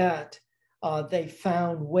 and yet they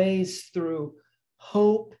found ways through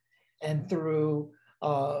hope and through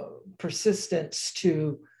persistence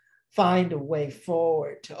to find a way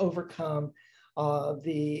forward, to overcome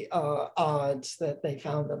the odds that they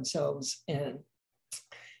found themselves in.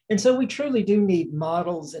 And so we truly do need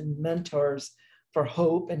models and mentors for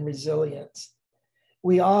hope and resilience.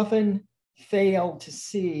 We often fail to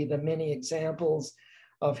see the many examples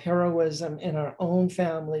of heroism in our own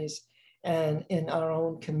families and in our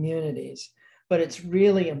own communities. But it's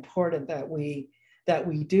really important that we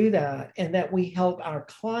do that and that we help our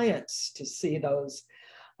clients to see those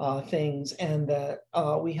things, and that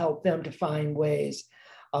we help them to find ways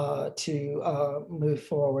to move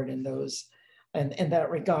forward in those and in that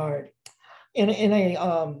regard. In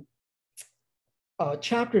a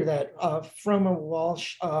chapter that Froma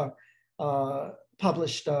Walsh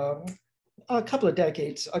published a couple of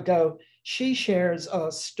decades ago, she shares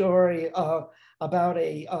a story about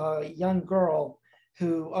a young girl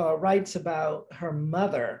who writes about her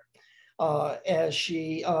mother as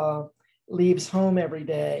she leaves home every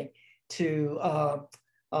day to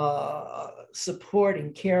support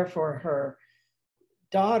and care for her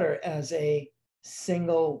daughter as a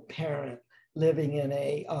single parent living in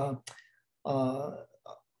a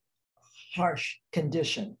harsh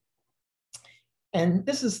condition. And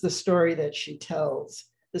this is the story that she tells.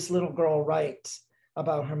 This little girl writes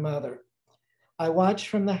about her mother. I watch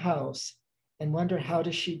from the house and wonder, how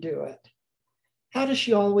does she do it? How does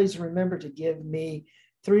she always remember to give me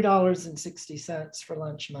 $3.60 for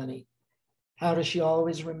lunch money? How does she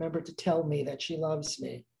always remember to tell me that she loves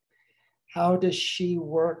me? How does she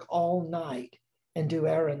work all night and do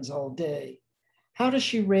errands all day? How does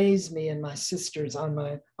she raise me and my sisters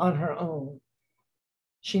on her own?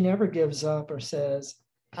 She never gives up or says,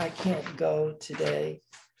 I can't go today.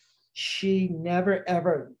 She never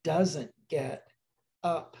ever doesn't get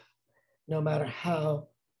up, no matter how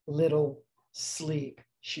little sleep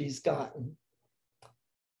she's gotten.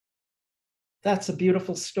 That's a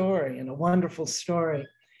beautiful story and a wonderful story.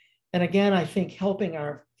 And again, I think helping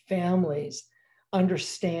our families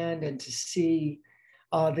understand and to see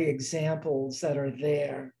the examples that are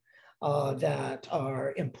there that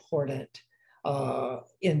are important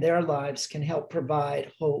in their lives can help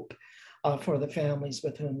provide hope for the families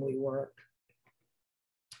with whom we work.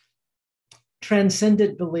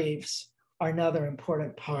 Transcendent beliefs are another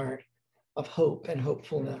important part of hope and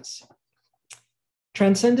hopefulness.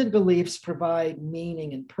 Transcendent beliefs provide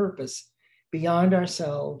meaning and purpose beyond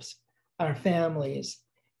ourselves, our families,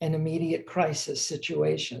 and immediate crisis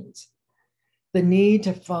situations. The need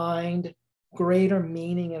to find greater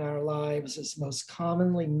meaning in our lives is most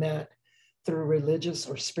commonly met through religious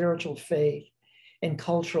or spiritual faith and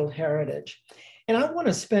cultural heritage. And I want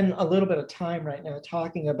to spend a little bit of time right now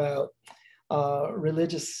talking about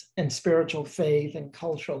religious and spiritual faith and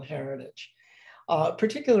cultural heritage,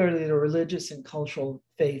 particularly the religious and cultural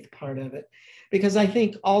faith part of it, because I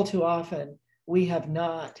think all too often we have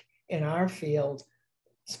not in our field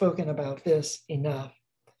spoken about this enough.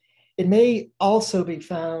 It may also be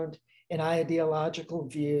found in ideological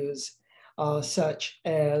views such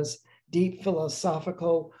as deep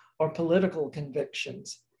philosophical or political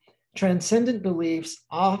convictions. Transcendent beliefs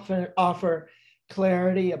often offer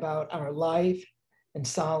clarity about our life and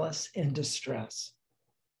solace in distress.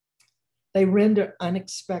 They render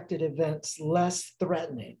unexpected events less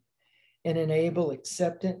threatening and enable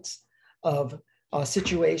acceptance of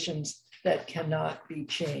situations that cannot be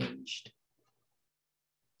changed.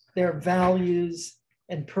 Their values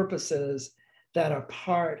and purposes that are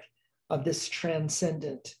part of this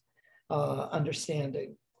transcendent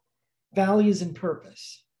understanding. Values and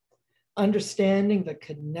purpose. Understanding the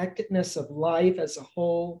connectedness of life as a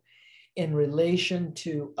whole in relation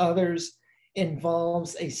to others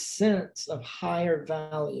involves a sense of higher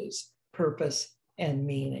values, purpose, and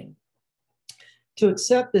meaning. To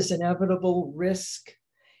accept this inevitable risk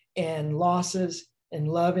and losses in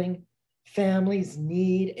loving, families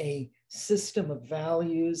need a system of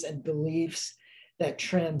values and beliefs that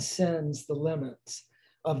transcends the limits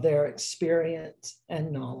of their experience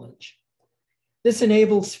and knowledge. This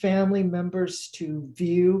enables family members to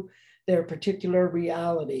view their particular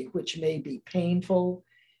reality, which may be painful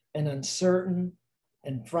and uncertain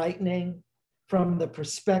and frightening, from the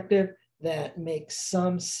perspective that makes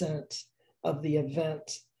some sense of the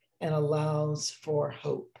event and allows for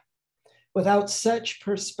hope. Without such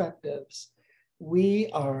perspectives, we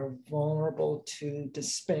are vulnerable to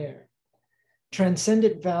despair.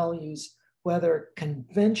 Transcendent values, whether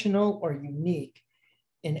conventional or unique,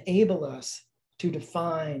 enable us to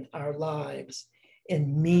define our lives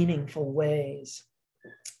in meaningful ways.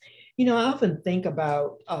 You know, I often think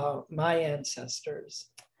about my ancestors.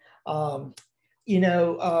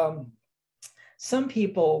 Some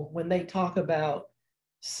people, when they talk about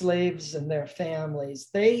slaves and their families,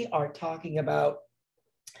 they are talking about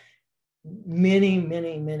many,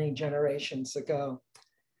 many, many generations ago.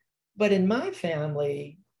 But in my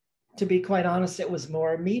family, to be quite honest, it was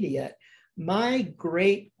more immediate. My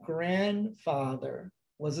great-grandfather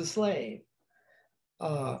was a slave.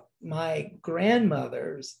 My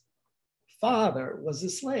grandmother's father was a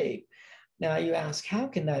slave. Now you ask, how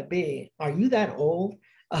can that be? Are you that old?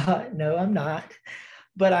 No, I'm not.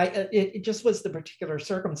 But it just was the particular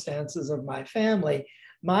circumstances of my family.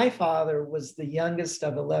 My father was the youngest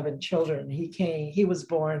of 11 children. He was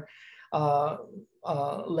born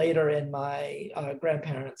later in my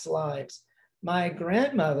grandparents' lives. My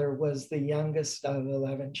grandmother was the youngest of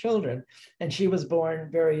 11 children, and she was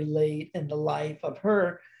born very late in the life of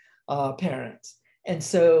her parents. And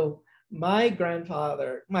so my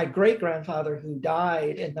grandfather, my great-grandfather who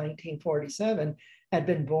died in 1947, had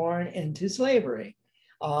been born into slavery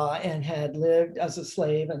and had lived as a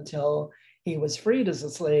slave until he was freed as a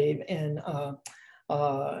slave in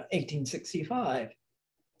 1865.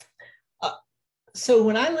 So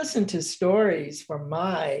when I listen to stories from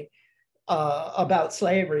about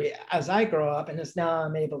slavery as I grow up, and as now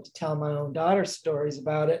I'm able to tell my own daughter's stories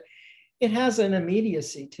about it, it has an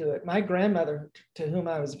immediacy to it. My grandmother, with whom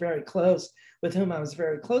I was very close, would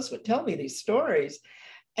tell me these stories.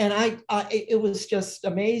 And it was just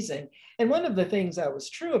amazing. And one of the things that was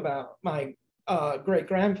true about my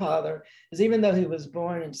great-grandfather is, even though he was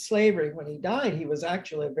born in slavery, when he died, he was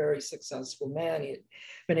actually a very successful man. He had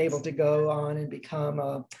been able to go on and become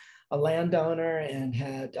a landowner, and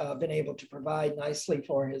had been able to provide nicely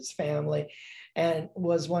for his family, and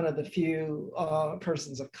was one of the few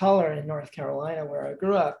persons of color in North Carolina, where I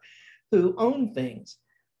grew up, who owned things.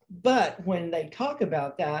 But when they talk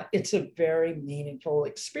about that, it's a very meaningful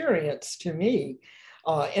experience to me,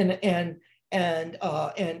 and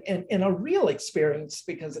a real experience,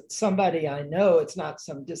 because it's somebody I know. It's not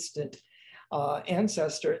some distant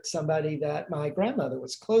ancestor. It's somebody that my grandmother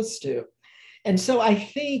was close to. And so I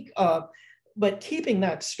think, but keeping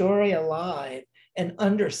that story alive and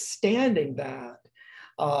understanding that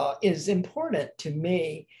is important to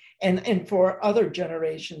me, and for other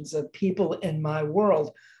generations of people in my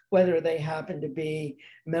world, whether they happen to be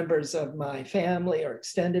members of my family or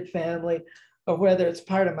extended family, or whether it's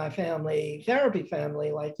part of my family therapy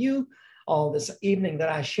family like you all this evening, that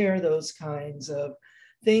I share those kinds of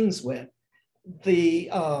things with.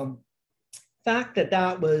 The fact that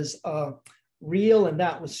that was real, and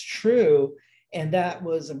that was true, and that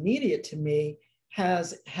was immediate to me,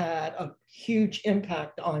 has had a huge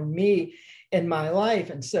impact on me in my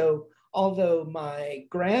life. And so, although my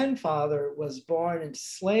grandfather was born into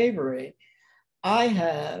slavery, I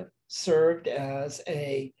have served as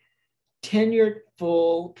a tenured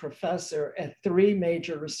full professor at 3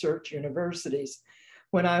 major research universities.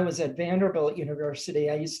 When I was at Vanderbilt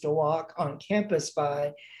University, I used to walk on campus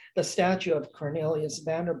by the statue of Cornelius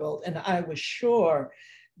Vanderbilt, and I was sure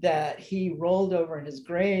that he rolled over in his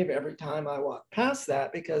grave every time I walked past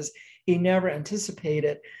that, because he never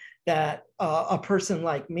anticipated that a person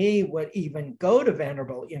like me would even go to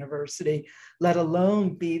Vanderbilt University, let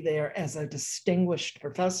alone be there as a distinguished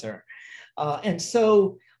professor. And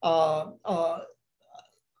so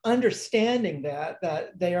understanding that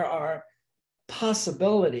there are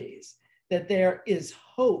possibilities, that there is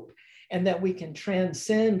hope, and that we can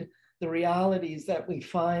transcend the realities that we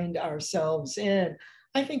find ourselves in,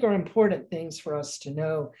 I think are important things for us to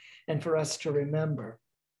know and for us to remember.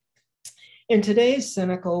 In today's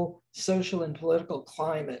cynical social and political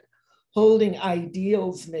climate, holding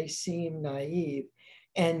ideals may seem naive,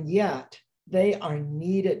 and yet they are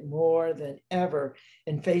needed more than ever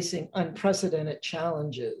in facing unprecedented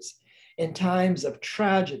challenges, in times of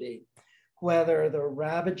tragedy, whether the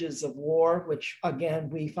ravages of war, which again,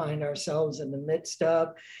 we find ourselves in the midst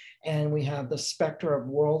of, and we have the specter of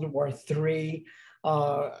World War III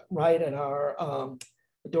right at our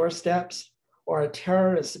doorsteps, or a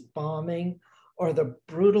terrorist bombing, or the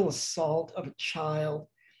brutal assault of a child.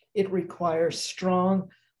 It requires strong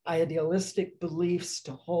idealistic beliefs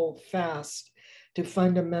to hold fast to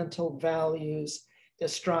fundamental values, to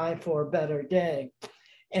strive for a better day.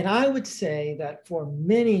 And I would say that for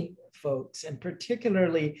many folks, and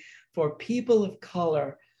particularly for people of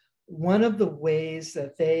color, one of the ways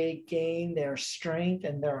that they gain their strength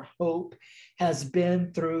and their hope has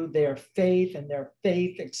been through their faith and their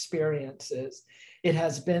faith experiences. It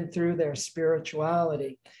has been through their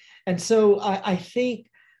spirituality. And so I think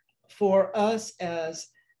for us as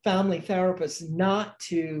family therapists not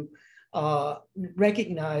to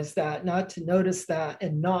recognize that, not to notice that,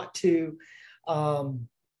 and not to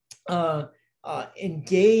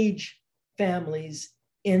engage families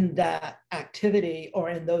in that activity,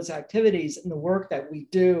 or in those activities, in the work that we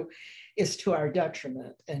do, is to our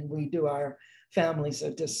detriment, and we do our families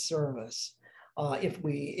a disservice if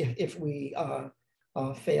we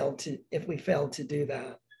fail to do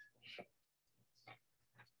that.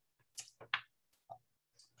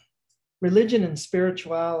 Religion and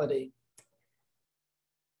spirituality.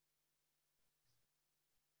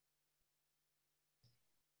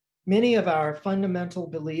 Many of our fundamental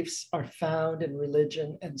beliefs are found in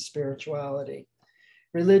religion and spirituality.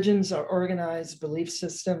 Religions are organized belief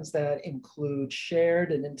systems that include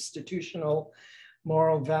shared and institutional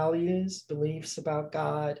moral values, beliefs about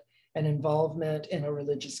God, and involvement in a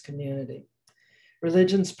religious community.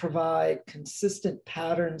 Religions provide consistent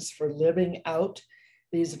patterns for living out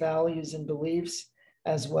these values and beliefs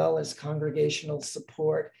as well as congregational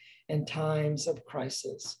support in times of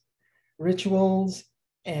crisis. Rituals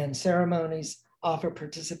and ceremonies offer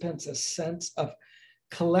participants a sense of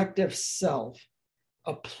collective self,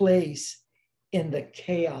 a place in the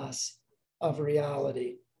chaos of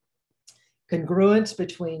reality. Congruence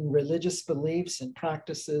between religious beliefs and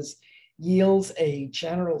practices yields a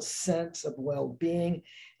general sense of well-being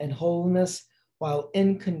and wholeness, while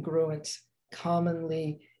incongruence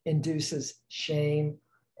commonly induces shame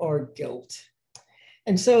or guilt.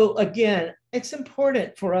 And so again, it's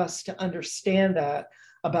important for us to understand that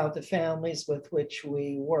about the families with which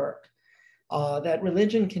we work, that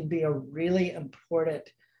religion can be a really important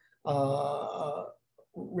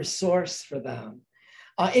resource for them.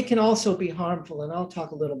 It can also be harmful, and I'll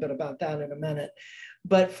talk a little bit about that in a minute.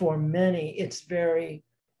 But for many, it's very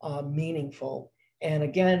meaningful. And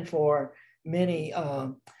again, for many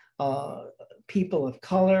people of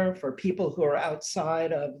color, for people who are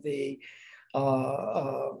outside of the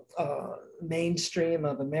mainstream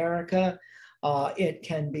of America, it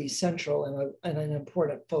can be central and an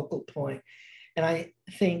important focal point. And I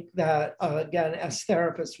think that, again, as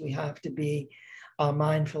therapists, we have to be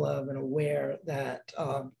mindful of and aware that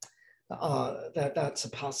that's a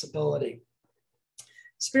possibility.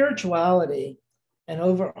 Spirituality, an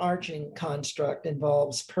overarching construct,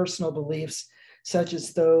 involves personal beliefs such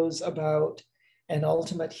as those about an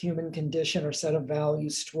ultimate human condition or set of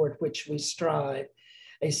values toward which we strive,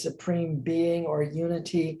 a supreme being or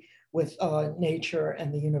unity with nature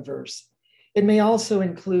and the universe. It may also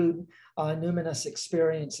include numinous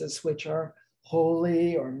experiences which are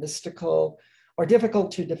holy or mystical or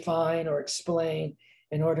difficult to define or explain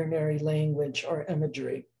in ordinary language or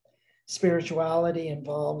imagery. Spirituality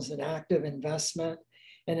involves an active investment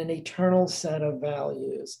in an eternal set of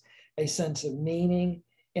values, a sense of meaning,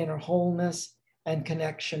 inner wholeness, and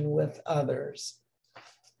connection with others.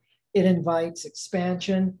 It invites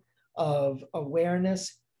expansion of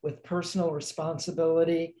awareness with personal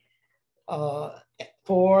responsibility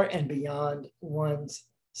for and beyond one's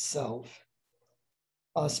self.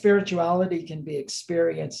 Spirituality can be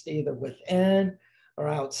experienced either within or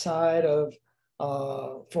outside of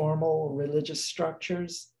formal religious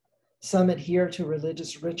structures. Some adhere to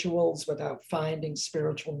religious rituals without finding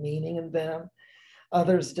spiritual meaning in them.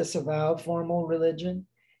 Others disavow formal religion,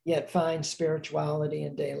 yet find spirituality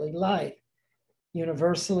in daily life.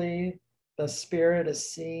 Universally, the spirit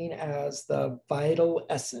is seen as the vital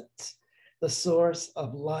essence, the source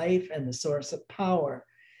of life and the source of power.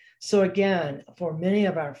 So again, for many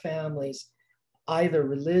of our families, either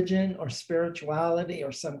religion or spirituality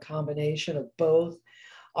or some combination of both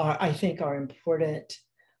I think are important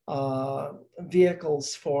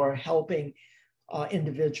vehicles for helping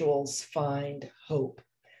individuals find hope.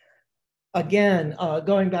 Again,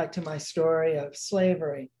 going back to my story of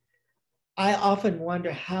slavery, I often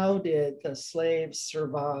wonder, how did the slaves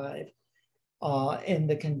survive in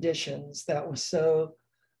the conditions that were so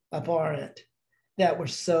abhorrent, that were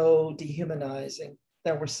so dehumanizing,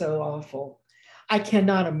 that were so awful? I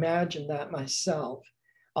cannot imagine that myself,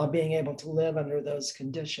 being able to live under those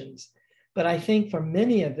conditions. But I think for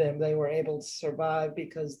many of them, they were able to survive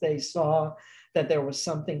because they saw that there was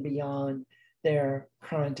something beyond their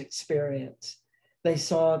current experience. They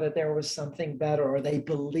saw that there was something better, or they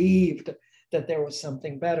believed that there was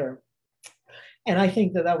something better. And I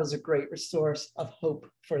think that that was a great resource of hope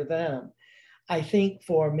for them. I think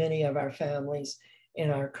for many of our families in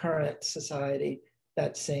our current society,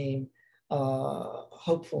 that same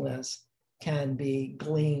hopefulness can be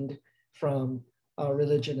gleaned from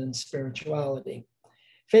religion and spirituality.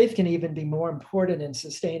 Faith can even be more important in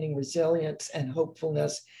sustaining resilience and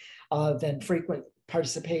hopefulness than frequent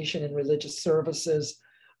participation in religious services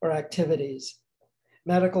or activities.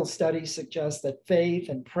 Medical studies suggest that faith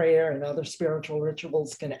and prayer and other spiritual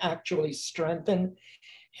rituals can actually strengthen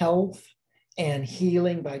health and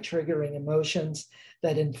healing by triggering emotions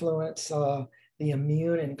that influence the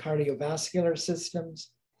immune and cardiovascular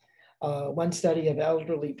systems. One study of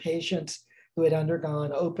elderly patients who had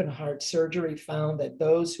undergone open heart surgery found that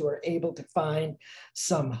those who are able to find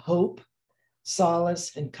some hope,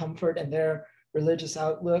 solace, and comfort in their religious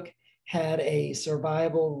outlook had a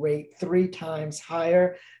survival rate 3 times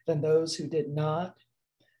higher than those who did not.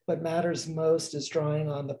 What matters most is drawing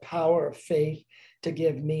on the power of faith to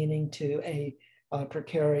give meaning to a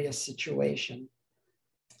precarious situation.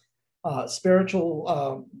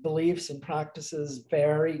 Spiritual beliefs and practices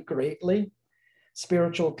vary greatly.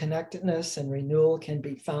 Spiritual connectedness and renewal can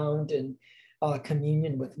be found in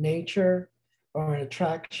communion with nature, or an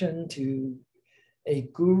attraction to a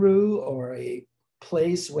guru or a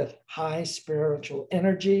place with high spiritual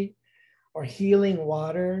energy, or healing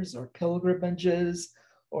waters, or pilgrimages,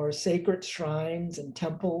 or sacred shrines and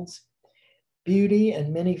temples. Beauty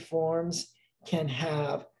in many forms can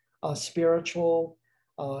have spiritual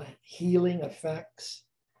healing effects.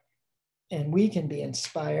 And we can be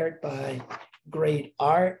inspired by great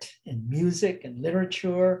art and music and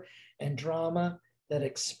literature and drama that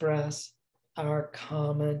express our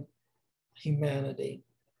common humanity.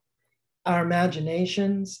 Our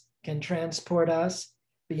imaginations can transport us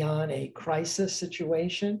beyond a crisis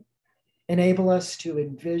situation, enable us to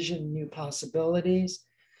envision new possibilities,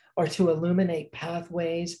 or to illuminate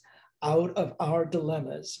pathways out of our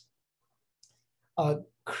dilemmas.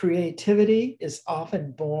 Creativity is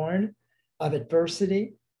often born of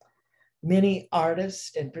adversity. Many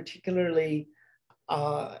artists, and particularly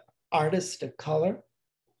artists of color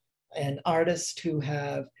and artists who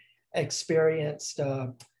have experienced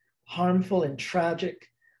harmful and tragic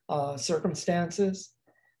circumstances,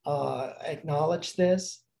 acknowledge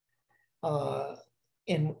this.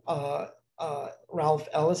 Ralph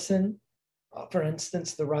Ellison, for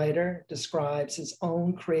instance, the writer, describes his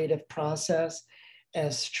own creative process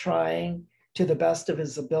as trying, to the best of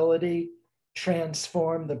his ability,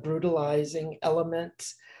 transform the brutalizing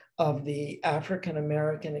elements of the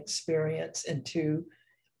African-American experience into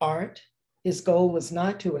art. His goal was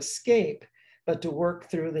not to escape, but to work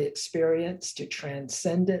through the experience, to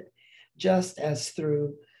transcend it, just as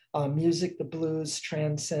through music, the blues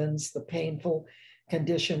transcends the painful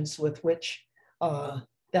conditions with which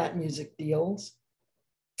that music deals.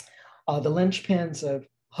 The linchpins of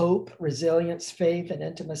hope, resilience, faith, and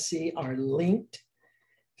intimacy are linked.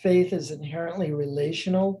 Faith is inherently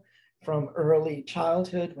relational from early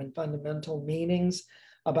childhood, when fundamental meanings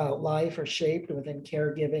about life are shaped within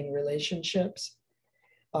caregiving relationships.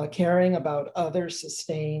 Caring about others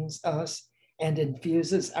sustains us and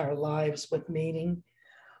infuses our lives with meaning.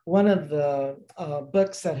 One of the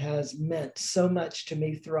books that has meant so much to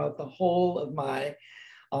me throughout the whole of my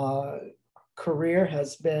career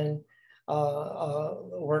has been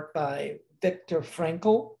work by Viktor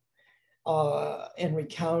Frankl in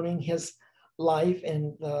recounting his life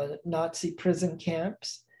in the Nazi prison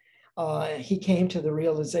camps. He came to the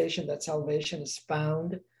realization that salvation is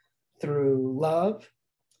found through love.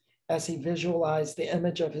 As he visualized the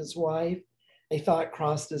image of his wife, a thought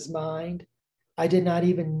crossed his mind. I did not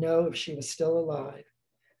even know if she was still alive.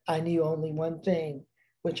 I knew only one thing,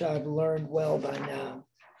 which I've learned well by now,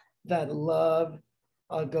 that love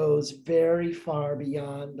goes very far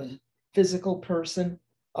beyond the physical person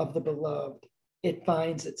of the beloved. It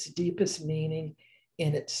finds its deepest meaning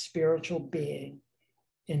in its spiritual being,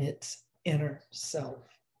 in its inner self.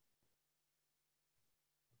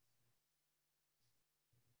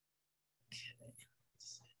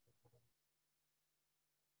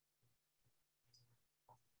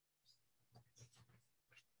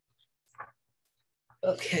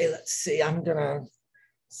 Okay, let's see. I'm gonna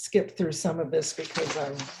skip through some of this because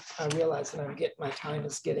I realize that my time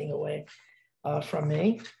is getting away from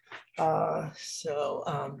me.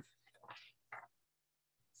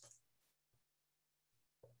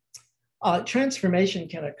 Transformation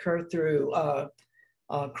can occur through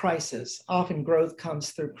crisis. Often growth comes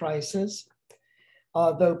through crisis.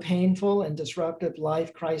 Though painful and disruptive,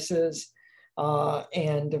 life crises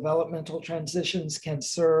and developmental transitions can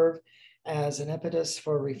serve as an impetus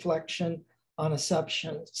for reflection on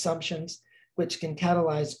assumptions which can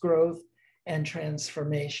catalyze growth and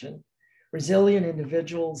transformation. Resilient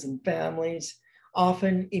individuals and families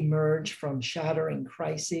often emerge from shattering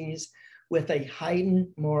crises with a heightened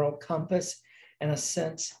moral compass and a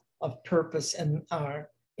sense of purpose in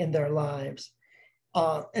their lives.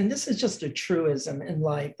 And this is just a truism in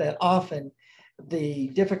life, that often the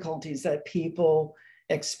difficulties that people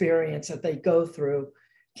experience, that they go through,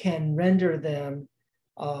 can render them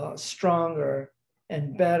stronger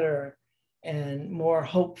and better and more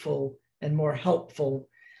hopeful and more helpful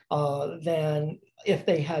than if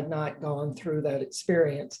they had not gone through that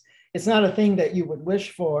experience. It's not a thing that you would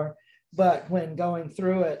wish for, but when going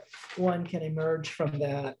through it, one can emerge from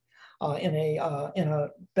that in a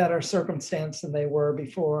better circumstance than they were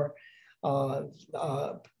before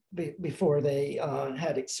they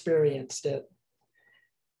had experienced it.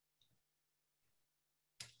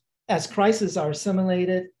 As crises are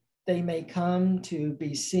assimilated, they may come to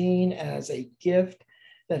be seen as a gift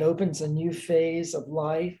that opens a new phase of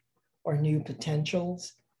life or new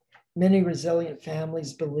potentials. Many resilient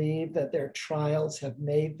families believe that their trials have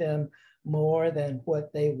made them more than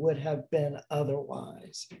what they would have been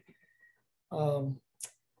otherwise. For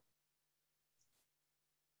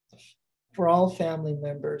all family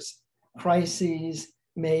members, crises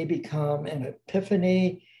may become an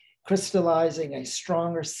epiphany, crystallizing a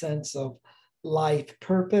stronger sense of life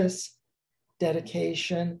purpose,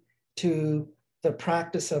 dedication to the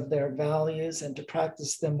practice of their values and to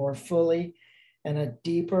practice them more fully, and a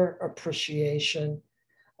deeper appreciation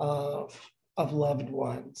of loved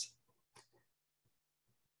ones.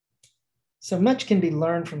 So much can be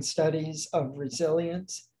learned from studies of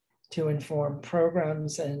resilience to inform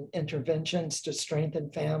programs and interventions to strengthen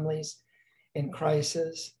families in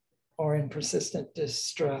crisis or in persistent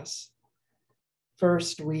distress.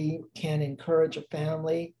 First, we can encourage a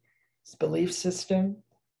family's belief system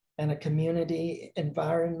and a community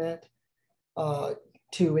environment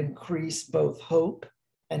to increase both hope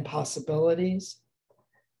and possibilities.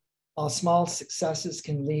 Small successes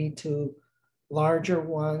can lead to larger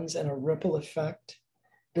ones and a ripple effect,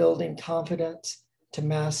 building confidence to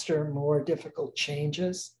master more difficult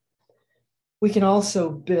changes. We can also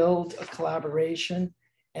build a collaboration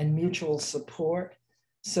and mutual support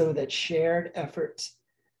so that shared efforts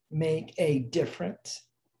make a difference.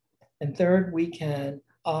 And third, we can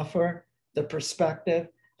offer the perspective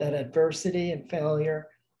that adversity and failure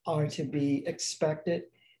are to be expected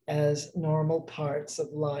as normal parts of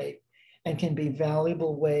life and can be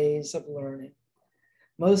valuable ways of learning.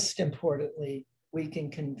 Most importantly, we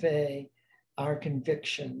can convey our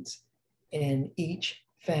convictions in each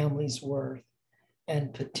family's worth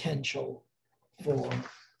and potential for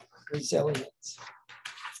resilience.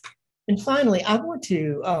 And finally, I want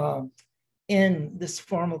to end this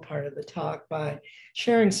formal part of the talk by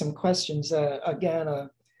sharing some questions. Again,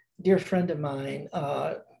 a dear friend of mine,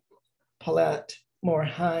 Paulette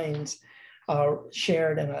Moore-Hines,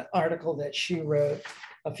 shared in an article that she wrote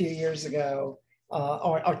a few years ago,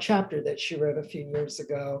 or a chapter that she wrote a few years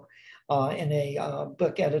ago in a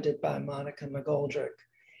book edited by Monica McGoldrick.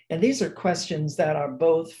 And these are questions that are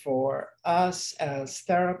both for us as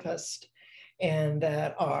therapists and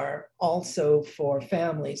that are also for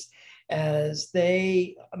families as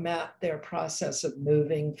they map their process of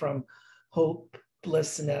moving from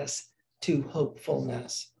hopelessness to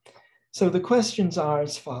hopefulness. So the questions are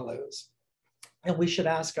as follows, and we should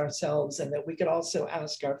ask ourselves, and that we could also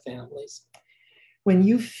ask our families. When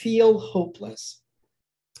you feel hopeless,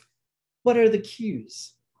 what are the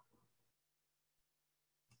cues?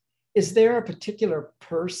 Is there a particular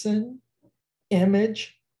person,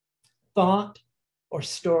 image, thought, or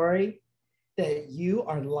story that you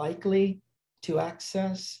are likely to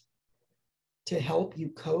access to help you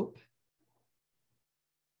cope?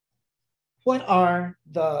 What are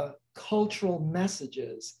the cultural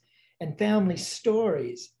messages and family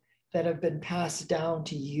stories that have been passed down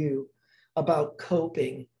to you about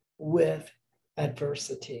coping with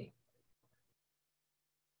adversity?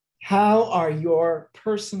 How are your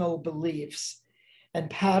personal beliefs and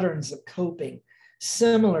patterns of coping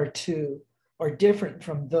similar to or different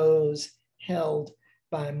from those held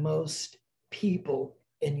by most people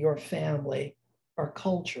in your family or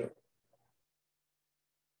culture?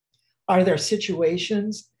 Are there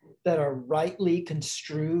situations that are rightly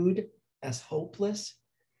construed as hopeless?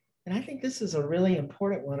 And I think this is a really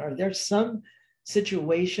important one. Are there some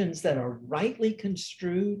situations that are rightly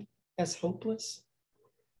construed as hopeless?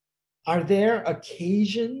 Are there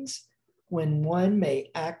occasions when one may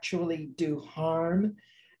actually do harm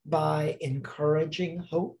by encouraging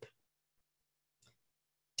hope?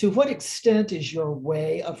 To what extent is your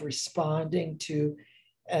way of responding to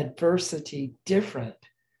adversity different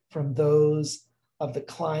from those of the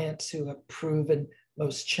clients who have proven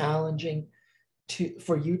most challenging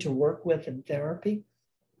for you to work with in therapy?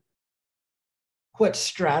 What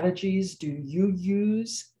strategies do you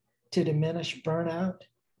use to diminish burnout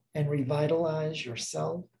and revitalize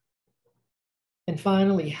yourself? And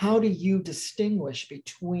finally, how do you distinguish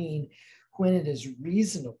between when it is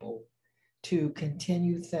reasonable to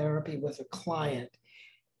continue therapy with a client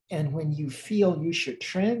and when you feel you should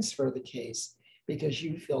transfer the case because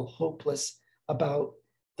you feel hopeless about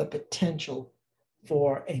the potential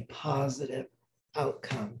for a positive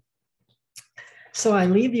outcome? So I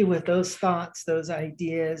leave you with those thoughts, those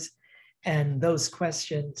ideas, and those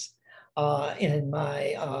questions in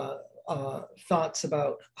my thoughts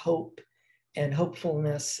about hope and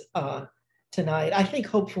hopefulness tonight. I think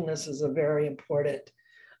hopefulness is a very important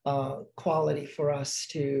quality for us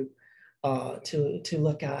to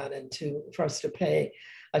look at and for us to pay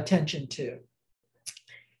attention to.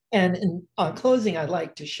 And in closing, I'd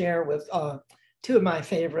like to share with two of my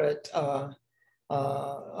favorite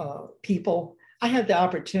people. I had the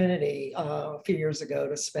opportunity a few years ago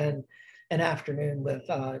to spend an afternoon with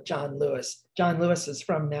John Lewis. John Lewis is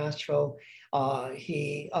from Nashville.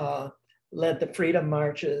 He led the freedom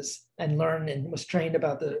marches and learned and was trained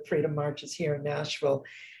about the freedom marches here in Nashville.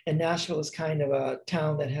 And Nashville is kind of a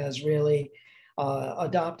town that has really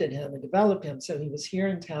adopted him and developed him. So he was here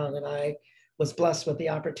in town, and I was blessed with the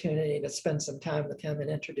opportunity to spend some time with him and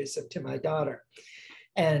introduce him to my daughter.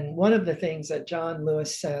 And one of the things that John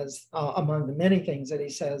Lewis says, among the many things that he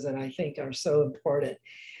says that I think are so important,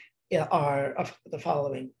 are the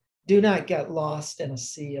following: do not get lost in a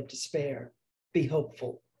sea of despair. Be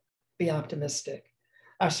hopeful, be optimistic.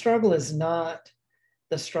 Our struggle is not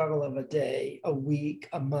the struggle of a day, a week,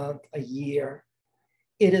 a month, a year.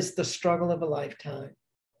 It is the struggle of a lifetime.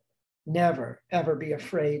 Never, ever be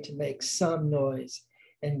afraid to make some noise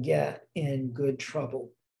and get in good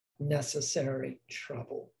trouble, necessary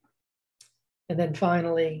trouble. And then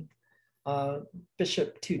finally,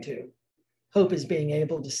 Bishop Tutu, hope is being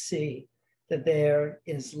able to see that there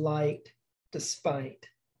is light despite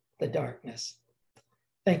the darkness.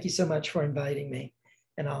 Thank you so much for inviting me,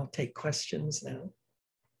 and I'll take questions now.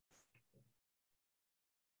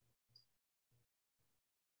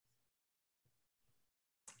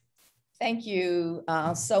 Thank you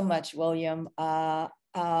so much, William.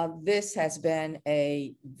 This has been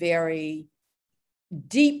a very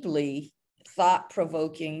deeply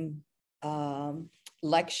thought-provoking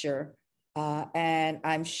lecture, and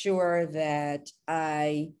I'm sure that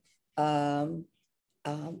I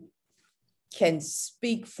can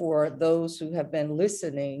speak for those who have been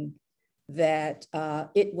listening that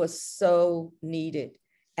it was so needed.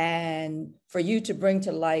 And for you to bring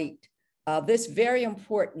to light this very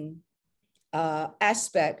important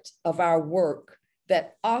aspect of our work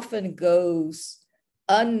that often goes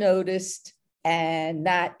unnoticed and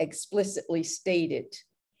not explicitly stated.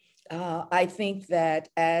 I think that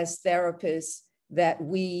as therapists that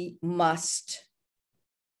we must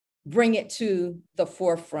bring it to the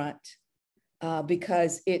forefront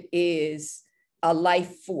because it is a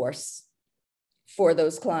life force for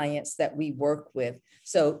those clients that we work with.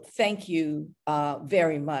 So thank you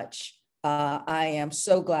very much. I am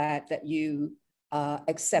so glad that you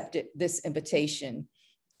accepted this invitation.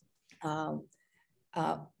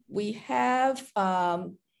 We have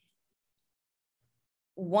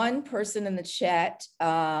one person in the chat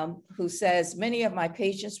who says, many of my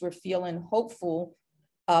patients were feeling hopeful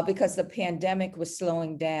because the pandemic was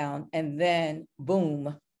slowing down, and then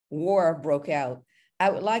boom, war broke out.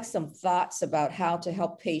 I would like some thoughts about how to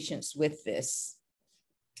help patients with this.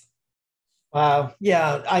 Wow.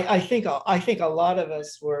 Yeah, I think a lot of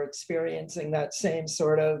us were experiencing that same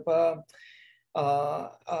sort of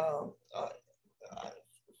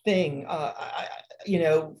thing.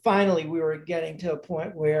 Finally, we were getting to a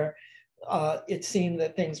point where it seemed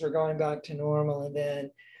that things were going back to normal, and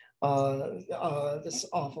then this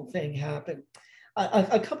awful thing happened.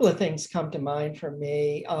 A couple of things come to mind for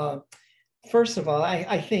me. First of all,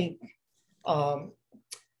 I think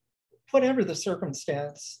whatever the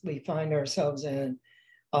circumstance we find ourselves in,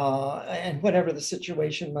 and whatever the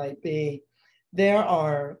situation might be, there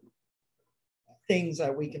are things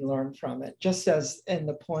that we can learn from it. Just as in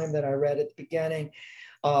the poem that I read at the beginning,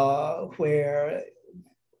 where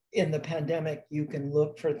in the pandemic, you can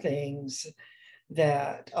look for things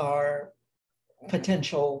that are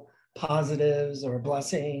potential positives or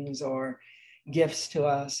blessings or gifts to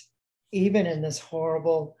us. Even in this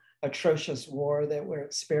horrible, atrocious war that we're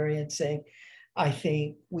experiencing, I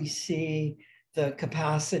think we see the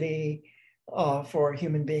capacity for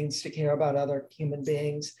human beings to care about other human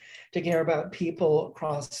beings, to care about people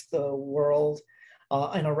across the world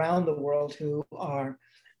and around the world who are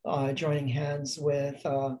joining hands with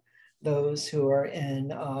those who are in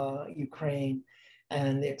Ukraine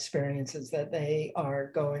and the experiences that they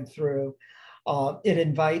are going through. It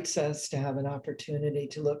invites us to have an opportunity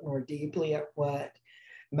to look more deeply at what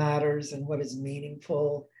matters and what is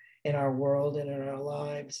meaningful in our world and in our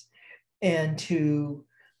lives, and to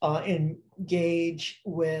engage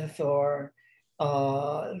with or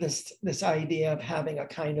this idea of having a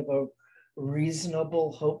kind of a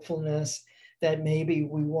reasonable hopefulness that maybe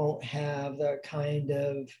we won't have the kind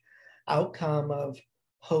of outcome of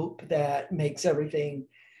hope that makes everything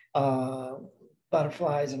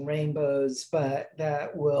butterflies and rainbows, but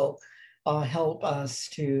that will help us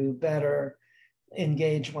to better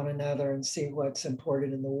engage one another and see what's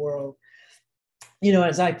important in the world. You know,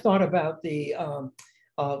 as I thought about the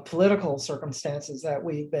political circumstances that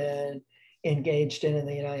we've been engaged in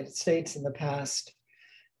the United States in the past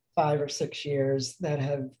 5 or 6 years that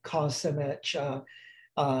have caused so much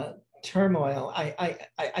turmoil,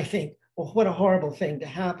 I think, well, what a horrible thing to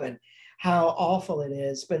happen, how awful it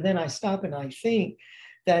is. But then I stop and I think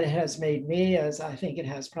that it has made me, as I think it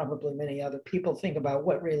has probably many other people, think about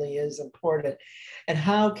what really is important and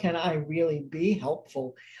how can I really be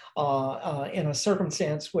helpful in a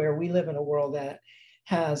circumstance where we live in a world that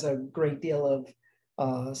has a great deal of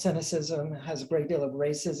cynicism, has a great deal of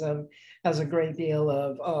racism, has a great deal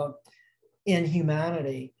of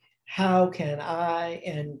inhumanity. How can I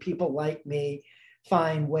and people like me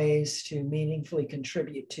find ways to meaningfully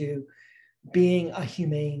contribute to being a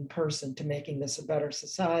humane person, to making this a better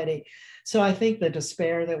society? So I think the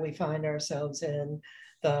despair that we find ourselves in,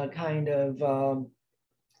 the kind of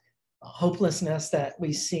hopelessness that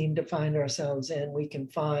we seem to find ourselves in, we can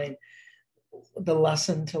find the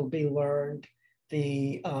lesson to be learned,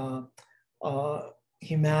 the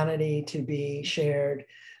humanity to be shared,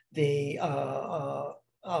 the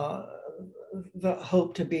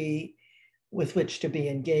hope to be with which to be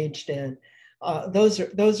engaged in.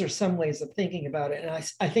 Those are some ways of thinking about it,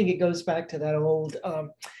 and I think it goes back to that old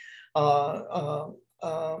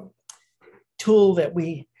tool that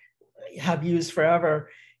we have used forever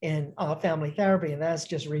in family therapy, and that's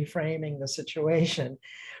just reframing the situation,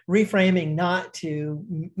 reframing not to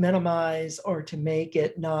minimize or to make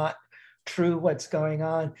it not true what's going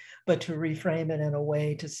on, but to reframe it in a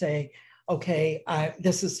way to say, okay,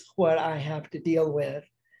 this is what I have to deal with.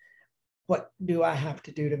 What do I have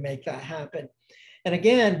to do to make that happen? And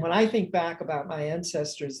again, when I think back about my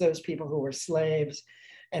ancestors, those people who were slaves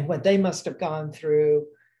and what they must have gone through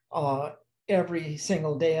every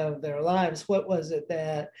single day of their lives, what was it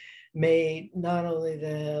that made not only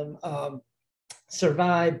them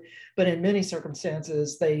survive, but in many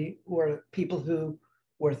circumstances, they were people who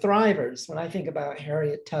were thrivers. When I think about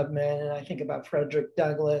Harriet Tubman and I think about Frederick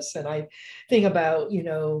Douglass and I think about,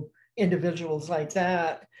 individuals like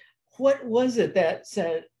that, what was it that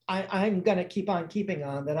said, I'm going to keep on keeping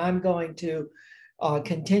on, that I'm going to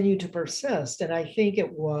continue to persist? And I think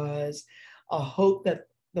it was a hope that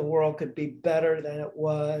the world could be better than it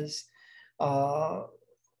was than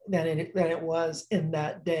it was in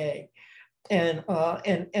that day. And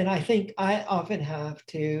I think I often have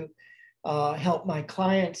to help my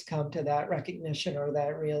clients come to that recognition or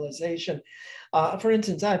that realization. For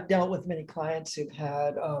instance, I've dealt with many clients who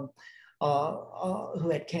had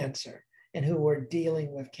cancer and who were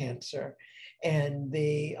dealing with cancer, and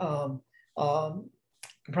the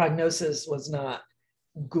prognosis was not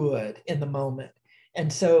good in the moment.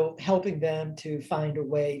 And so helping them to find a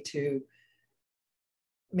way to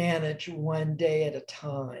manage one day at a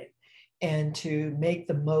time and to make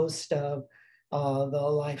the most of the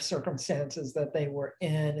life circumstances that they were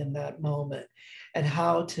in that moment, and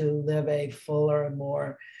how to live a fuller and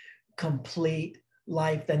more complete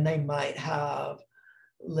life than they might have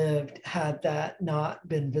lived had that not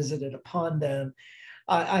been visited upon them.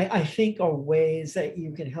 I think are ways that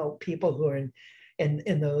you can help people who are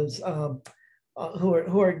in those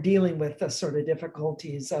who are dealing with the sort of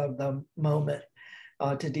difficulties of the moment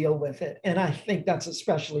to deal with it. And I think that's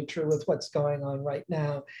especially true with what's going on right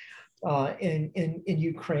now in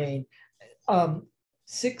Ukraine.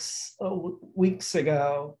 6 weeks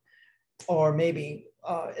ago, or maybe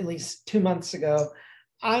at least 2 months ago,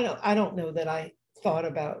 I don't know that I thought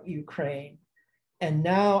about Ukraine. And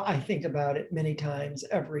now I think about it many times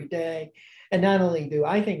every day. And not only do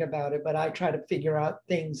I think about it, but I try to figure out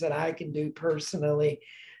things that I can do personally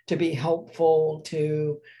to be helpful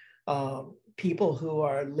to people who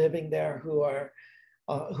are living there, who are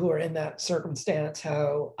in that circumstance,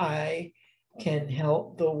 how I can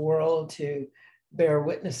help the world to bear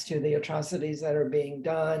witness to the atrocities that are being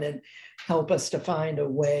done and help us to find a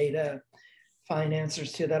way to find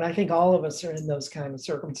answers to that. I think all of us are in those kind of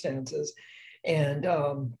circumstances. And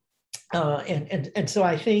so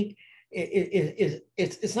I think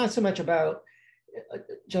it's not so much about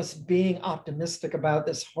just being optimistic about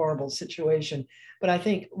this horrible situation, but I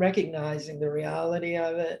think recognizing the reality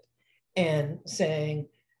of it and saying,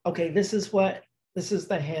 okay, this is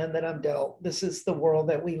the hand that I'm dealt. This is the world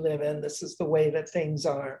that we live in. This is the way that things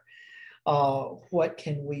are. What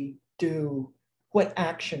can we do? What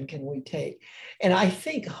action can we take? And I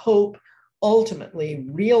think hope, ultimately,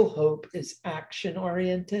 real hope is action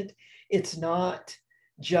oriented. It's not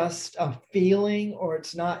just a feeling, or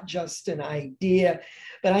it's not just an idea,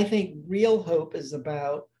 but I think real hope is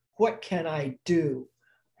about what can I do?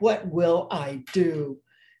 What will I do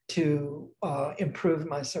to improve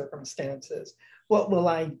my circumstances? What will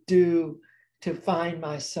I do to find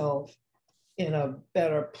myself in a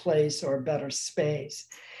better place or a better space?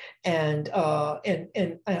 And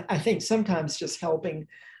I think sometimes just helping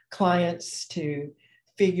clients to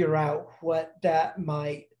figure out what that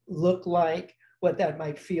might look like, what that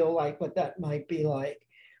might feel like, what that might be like,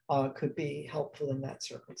 could be helpful in that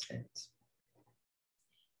circumstance.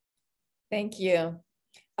 Thank you.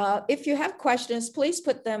 If you have questions, please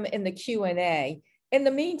put them in the Q&A. In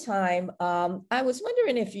the meantime, I was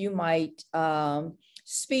wondering if you might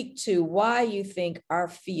speak to why you think our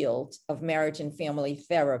field of marriage and family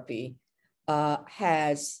therapy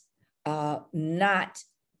has not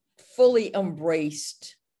fully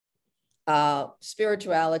embraced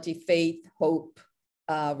spirituality, faith, hope,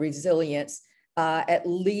 resilience, at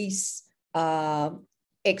least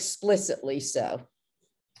explicitly so.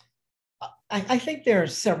 I think there are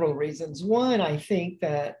several reasons. One, I think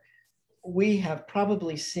that we have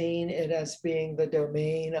probably seen it as being the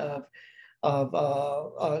domain of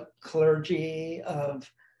clergy,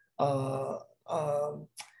 of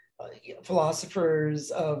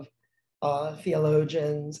philosophers, of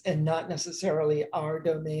theologians, and not necessarily our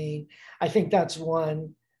domain. I think that's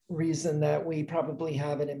one reason that we probably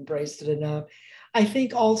haven't embraced it enough. I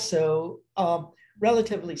think also,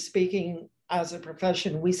 relatively speaking, as a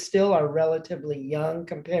profession, we still are relatively young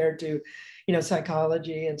compared to,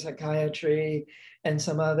 psychology and psychiatry and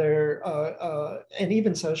some other, and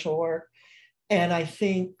even social work. And I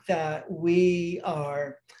think that we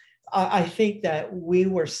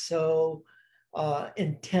were so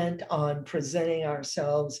intent on presenting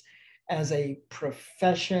ourselves as a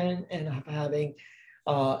profession and of having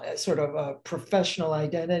sort of a professional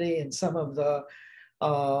identity, and some of the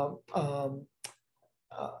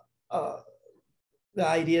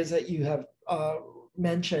ideas that you have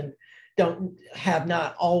mentioned have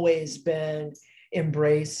not always been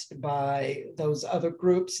embraced by those other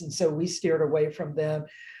groups. And so we steered away from them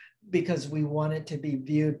because we wanted to be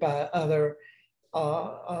viewed by others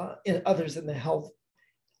in the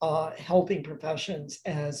helping professions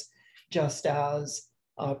as just as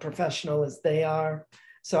professional as they are.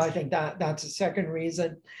 So I think that's a second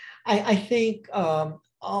reason. I think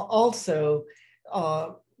also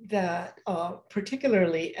that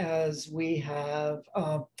particularly as we have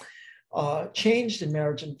changed in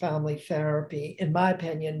marriage and family therapy, in my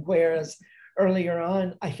opinion, whereas earlier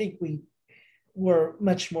on, I think we were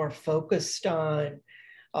much more focused on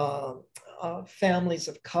families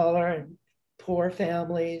of color and poor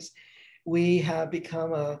families. We have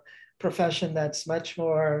become a profession that's much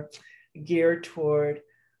more geared toward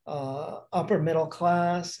upper middle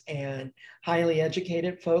class and highly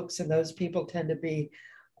educated folks, and those people tend to be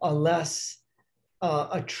less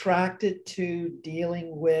attracted to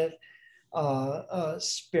dealing with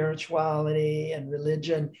spirituality and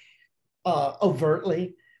religion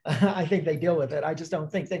overtly. I think they deal with it. I just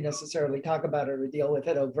don't think they necessarily talk about it or deal with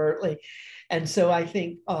it overtly. And so I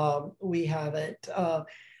think we haven't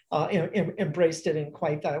embraced it in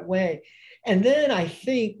quite that way. And then I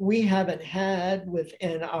think we haven't had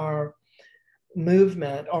within our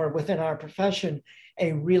movement or within our profession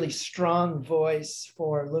a really strong voice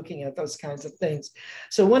for looking at those kinds of things.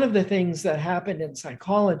 So one of the things that happened in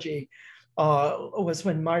psychology was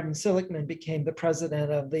when Martin Seligman became the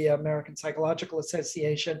president of the American Psychological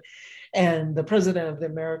Association. And the president of the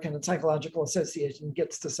American Psychological Association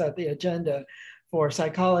gets to set the agenda for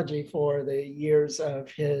psychology for the years of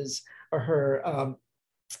his or her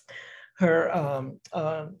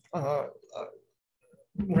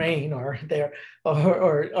reign or their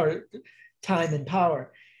or time in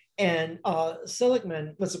power. And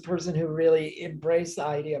Seligman was a person who really embraced the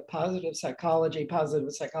idea of positive psychology.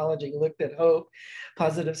 Positive psychology looked at hope.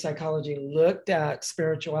 Positive psychology looked at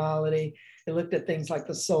spirituality. It looked at things like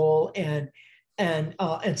the soul, and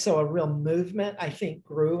so a real movement, I think,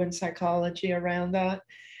 grew in psychology around that.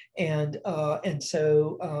 And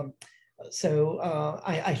so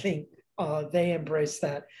I think they embraced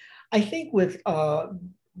that. I think with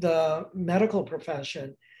the medical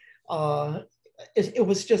profession, it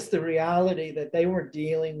was just the reality that they were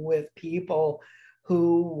dealing with people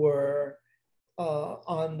who were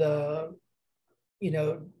on the,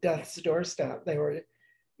 death's doorstep. They were,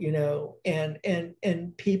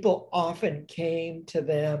 and people often came to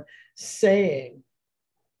them saying,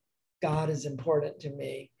 God is important to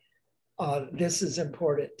me. This is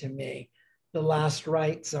important to me. The last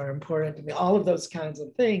rites are important to me. All of those kinds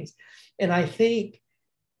of things. And I think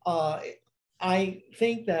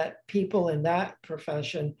that people in that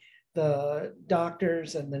profession, the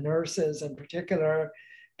doctors and the nurses in particular,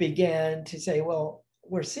 began to say, well,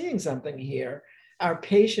 we're seeing something here. Our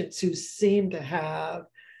patients who seem to have,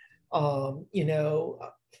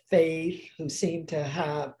 faith, who seem to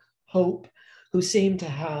have hope, who seem to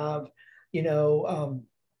have,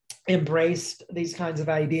 embraced these kinds of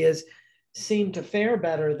ideas, seem to fare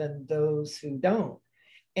better than those who don't.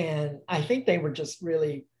 And I think they were just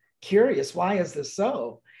really curious, why is this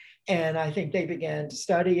so? And I think they began to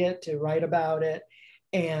study it, to write about it,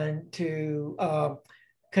 and to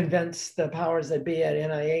convince the powers that be at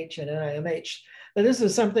NIH and NIMH that this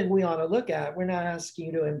is something we ought to look at. We're not asking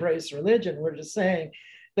you to embrace religion. We're just saying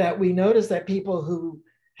that we notice that people who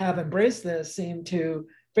have embraced this seem to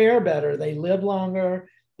fare better. They live longer.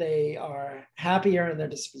 They are happier in their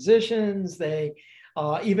dispositions. They,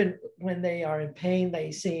 even when they are in pain,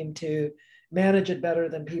 they seem to manage it better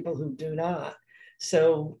than people who do not.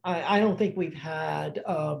 So I don't think we've had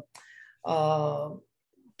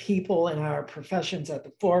people in our professions at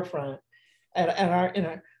the forefront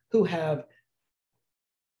who have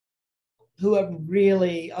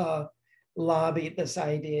really lobbied these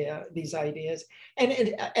ideas. And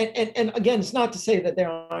again, it's not to say that there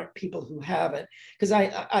aren't people who haven't, because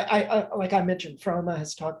I like I mentioned, Froma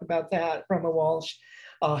has talked about that, Froma Walsh.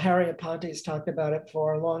 Harriet Ponte has talked about it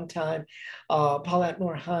for a long time. Paulette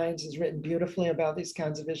Moore Hines has written beautifully about these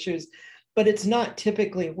kinds of issues, but it's not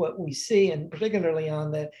typically what we see, and particularly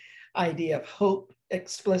on the idea of hope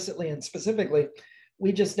explicitly and specifically,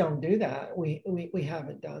 we just don't do that. We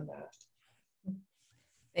haven't done that.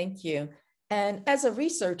 Thank you. And as a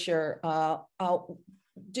researcher,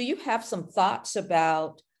 do you have some thoughts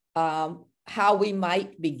about how we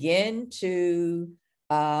might begin to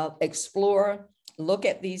explore, look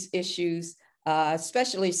at these issues,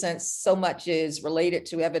 especially since so much is related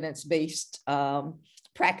to evidence-based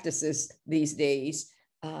practices these days?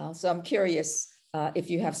 So I'm curious if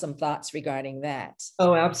you have some thoughts regarding that.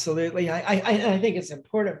 Oh, absolutely. I think it's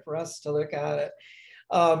important for us to look at it.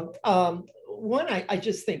 One, I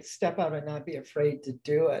just think step out and not be afraid to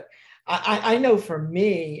do it. I know for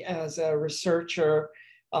me as a researcher,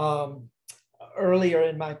 earlier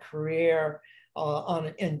in my career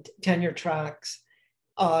in tenure tracks,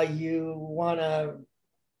 you want to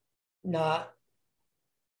not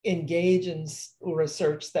engage in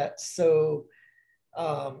research that's so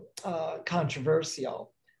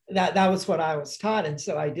controversial. That was what I was taught. And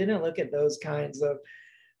so I didn't look at those kinds of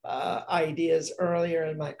ideas earlier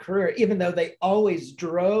in my career, even though they always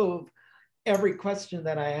drove every question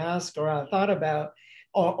that I asked or I thought about,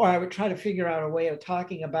 or I would try to figure out a way of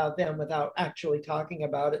talking about them without actually talking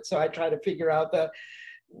about it. So I try to figure out the,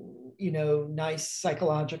 nice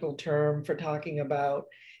psychological term for talking about,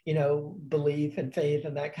 belief and faith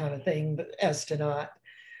and that kind of thing, as to not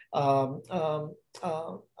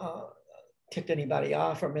tick anybody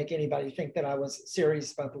off or make anybody think that I was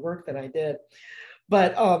serious about the work that I did.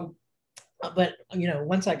 But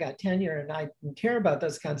once I got tenure and I didn't care about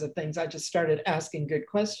those kinds of things, I just started asking good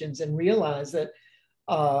questions and realized that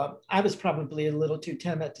I was probably a little too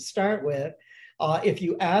timid to start with. If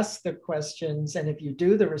you ask the questions and if you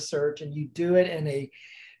do the research and you do it in a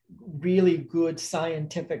really good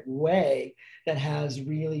scientific way that has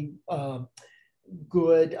really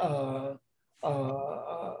good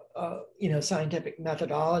scientific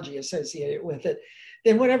methodology associated with it,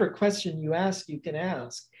 then whatever question you ask, you can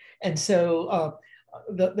ask. And so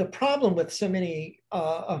the problem with so many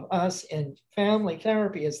of us in family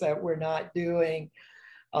therapy is that we're not doing,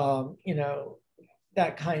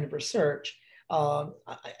 that kind of research.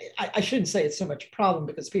 I shouldn't say it's so much a problem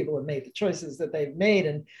because people have made the choices that they've made,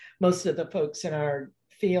 and most of the folks in our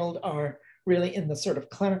field are really in the sort of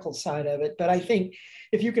clinical side of it. But I think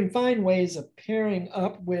if you can find ways of pairing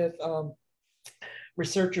up with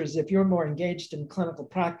researchers, if you're more engaged in clinical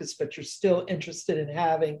practice, but you're still interested in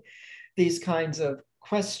having these kinds of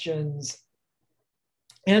questions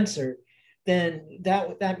answered, then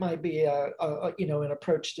that might be an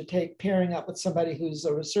approach to take, pairing up with somebody who's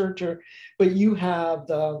a researcher, but you have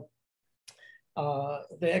the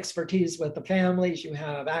expertise with the families, you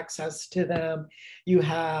have access to them, you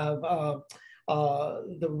have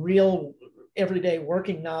the real everyday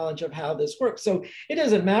working knowledge of how this works. So it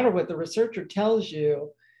doesn't matter what the researcher tells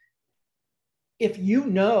you if you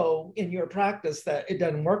know in your practice that it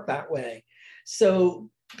doesn't work that way. So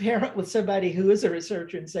pair up with somebody who is a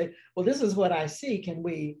researcher and say, well, this is what I see. Can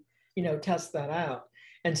we, test that out?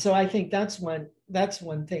 And so I think that's one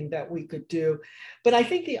thing that we could do. But I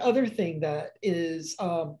think the other thing that is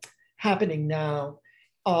happening now,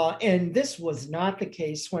 and this was not the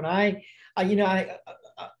case when I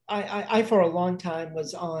for a long time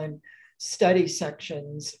was on study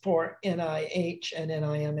sections for NIH and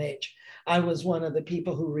NIMH. I was one of the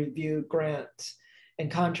people who reviewed grants and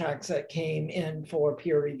contracts that came in for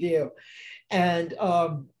peer review. And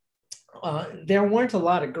there weren't a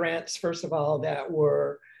lot of grants, first of all, that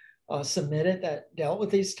were submitted that dealt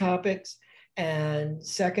with these topics. And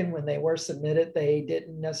second, when they were submitted, they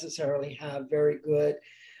didn't necessarily have very good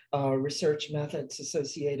research methods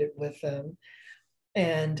associated with them.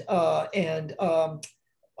 And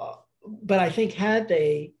but I think had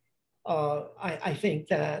they, I think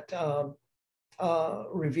that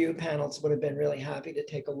review panels would have been really happy to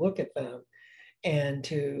take a look at them and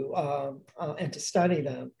to study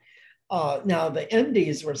them. Now the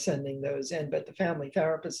MDs were sending those in, but the family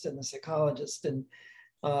therapist and the psychologist and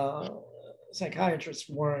psychiatrists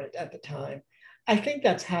weren't at the time. I think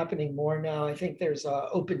that's happening more now. I think there's an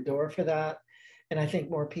open door for that. And I think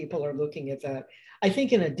more people are looking at that. I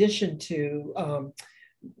think in addition to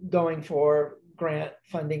going for grant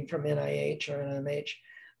funding from NIH or NMH,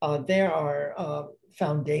 there are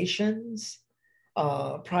foundations,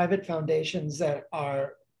 private foundations that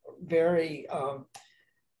are very,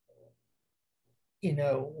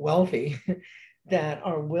 wealthy that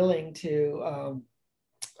are willing to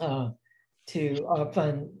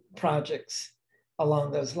fund projects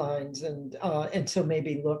along those lines, and so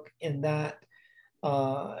maybe look in that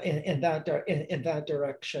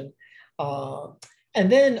direction.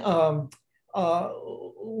 And then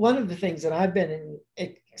one of the things that I've been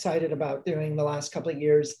excited about doing the last couple of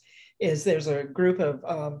years is there's a group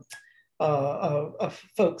of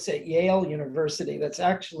folks at Yale University that's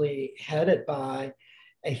actually headed by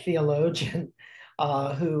a theologian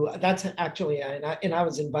who that's actually, and I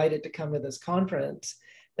was invited to come to this conference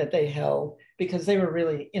that they held because they were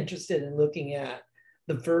really interested in looking at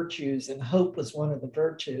the virtues, and hope was one of the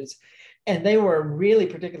virtues. And they were really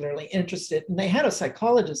particularly interested, and they had a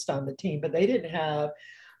psychologist on the team, but they didn't have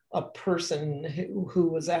a person who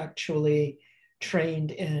was actually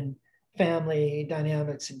trained in family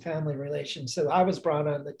dynamics and family relations. So I was brought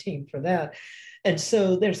on the team for that. And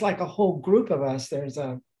so there's like a whole group of us. There's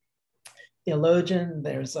a theologian,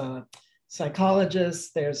 there's a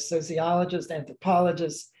psychologist, there's sociologists,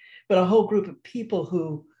 anthropologists, but a whole group of people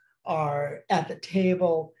who are at the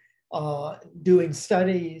table doing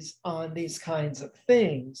studies on these kinds of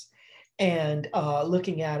things and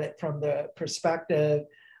looking at it from the perspective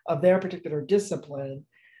of their particular discipline.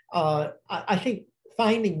 I think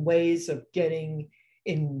finding ways of getting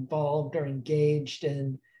involved or engaged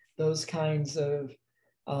in those kinds of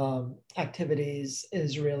activities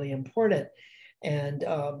is really important. And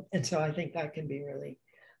so I think that can be really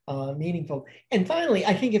meaningful. And finally,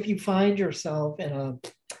 I think if you find yourself in a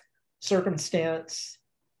circumstance,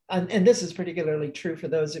 and this is particularly true for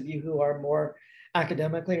those of you who are more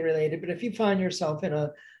academically related, but if you find yourself in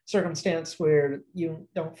a circumstance where you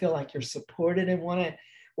don't feel like you're supported and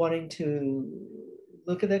wanting to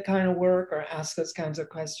look at that kind of work or ask those kinds of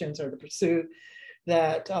questions or to pursue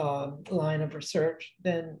that line of research,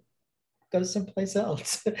 then go someplace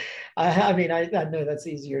else. I mean, I know that's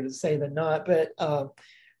easier to say than not, but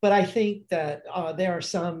I think that there are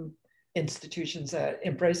some institutions that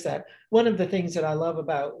embrace that. One of the things that I love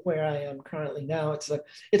about where I am currently now, it's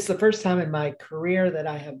the first time in my career that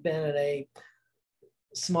I have been at a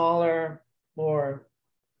smaller, more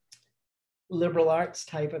liberal arts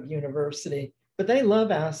type of university, but they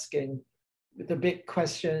love asking the big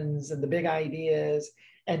questions and the big ideas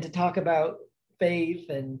and to talk about faith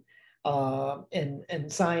and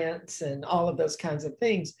science and all of those kinds of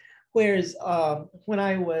things. Whereas when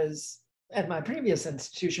I was at my previous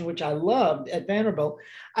institution, which I loved at Vanderbilt,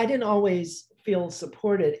 I didn't always feel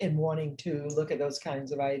supported in wanting to look at those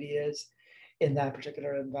kinds of ideas in that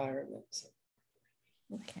particular environment.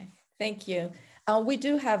 Okay, thank you. We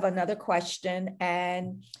do have another question,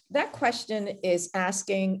 and that question is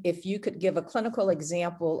asking if you could give a clinical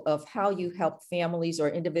example of how you help families or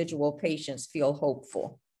individual patients feel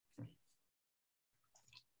hopeful.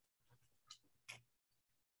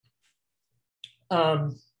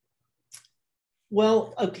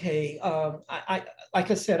 Well, okay.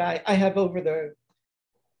 Like I said, I have over the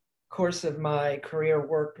course of my career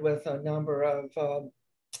worked with a number of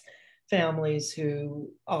families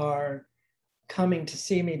who are coming to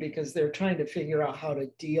see me because they're trying to figure out how to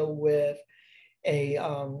deal with a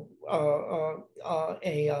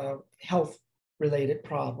health-related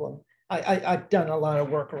problem. I've done a lot of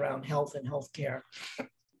work around health and healthcare,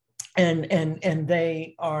 and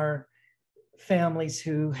they are families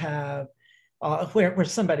who have where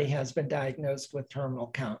somebody has been diagnosed with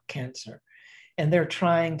terminal cancer, and they're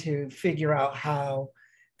trying to figure out how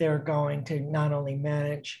they're going to not only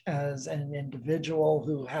manage as an individual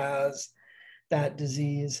who has that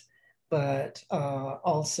disease, but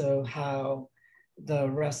also how the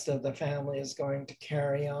rest of the family is going to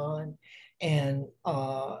carry on and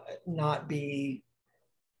not be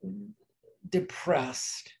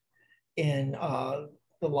depressed in the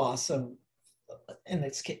loss of, in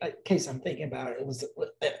this case I'm thinking about, it was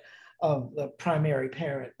of the primary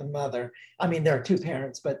parent, the mother. I mean, there are two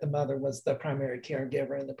parents, but the mother was the primary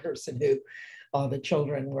caregiver and the person who the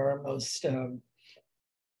children were most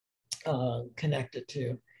connected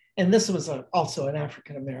to. And this was also an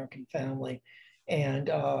African-American family. And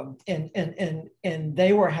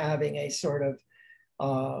they were having a sort of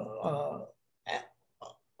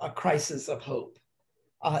a crisis of hope.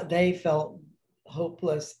 They felt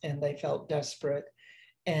hopeless and they felt desperate.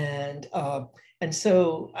 And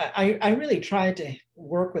so I really tried to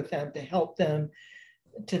work with them to help them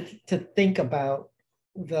to think about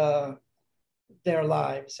their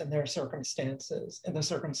lives and their circumstances and the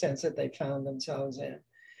circumstance that they found themselves in.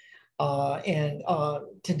 And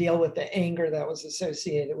to deal with the anger that was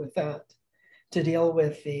associated with that, to deal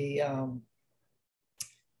with the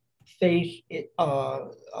faith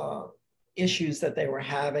issues that they were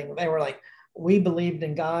having. They were like, we believed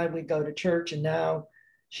in God, we go to church, and now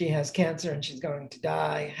she has cancer and she's going to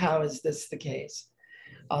die. How is this the case?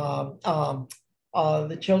 The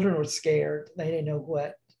children were scared. They didn't know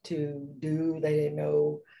what to do. They didn't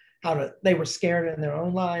know how to, they were scared in their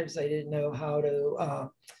own lives. They didn't know how to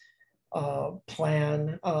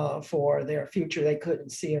plan for their future. They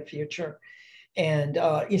couldn't see a future. And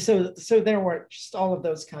so there were just all of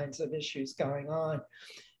those kinds of issues going on.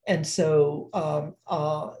 And so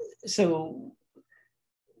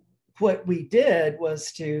what we did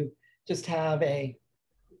was to just have a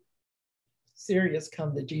serious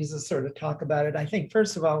come to Jesus sort of talk about it. I think,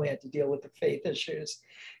 first of all, we had to deal with the faith issues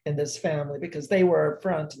in this family because they were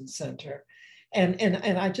front and center.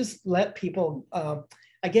 And I just let people,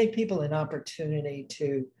 I gave people an opportunity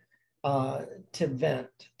to vent,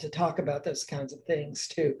 to talk about those kinds of things,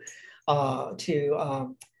 to put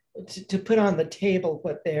on the table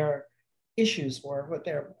what their issues were, what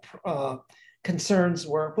their concerns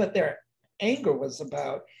were, what their anger was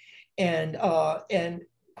about. And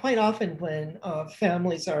quite often when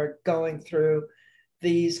families are going through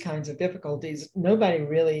these kinds of difficulties, nobody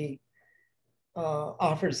really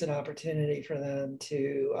offers an opportunity for them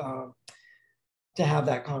to have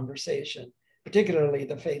that conversation, particularly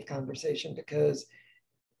the faith conversation, because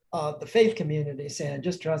the faith community saying,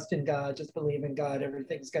 just trust in God, just believe in God,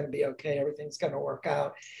 everything's going to be okay, everything's going to work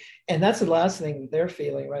out. And that's the last thing that they're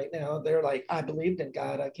feeling right now. They're like, I believed in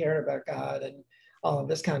God, I cared about God, and all of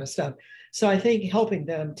this kind of stuff. So I think helping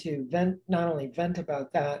them to vent, not only vent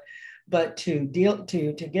about that, but to get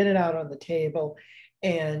it out on the table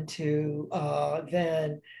and to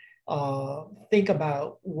then think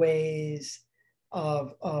about ways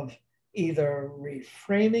of either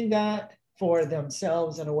reframing that for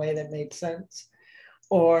themselves in a way that made sense,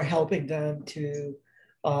 or helping them to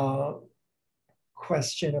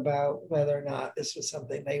question about whether or not this was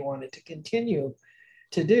something they wanted to continue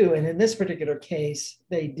to do. And in this particular case,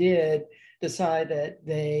 they did decide that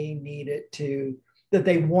they needed to, that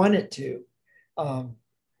they wanted to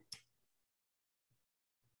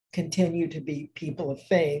continue to be people of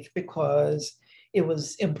faith because it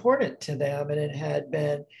was important to them and it had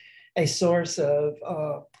been a source of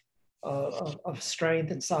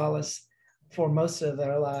strength and solace for most of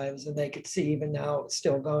their lives, and they could see even now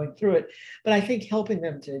still going through it. But I think helping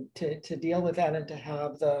them to deal with that and to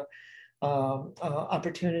have the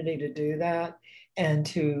opportunity to do that and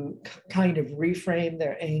to kind of reframe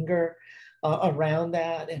their anger around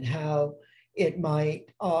that and how it might,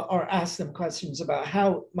 or ask them questions about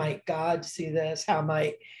how might God see this? How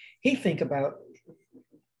might he think about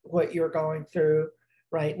what you're going through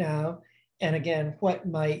right now? And again, what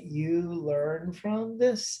might you learn from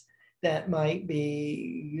this that might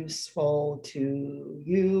be useful to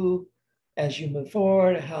you as you move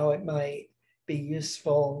forward, how it might be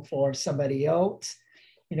useful for somebody else,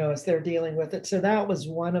 you know, as they're dealing with it. So that was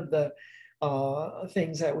one of the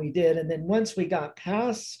things that we did. And then once we got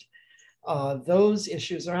past those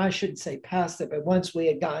issues, or I shouldn't say past it, but once we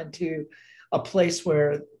had gotten to a place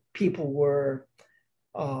where people were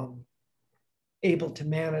able to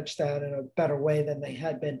manage that in a better way than they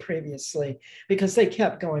had been previously, because they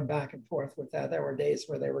kept going back and forth with that. There were days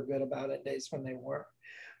where they were good about it, days when they weren't.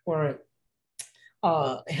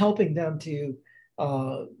 Helping them to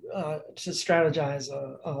strategize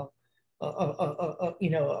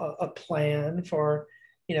a plan for,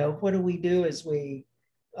 you know, what do we do as we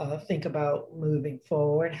think about moving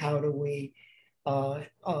forward? How do we, what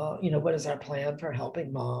is our plan for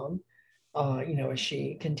helping mom? As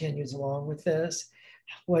she continues along with this,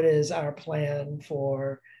 what is our plan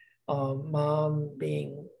for mom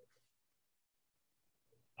being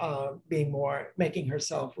more, making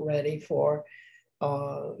herself ready for,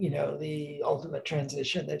 the ultimate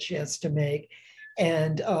transition that she has to make.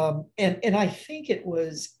 And I think it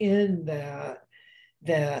was in that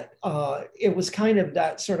it was kind of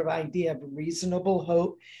that sort of idea of reasonable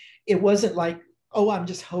hope. It wasn't like, oh, I'm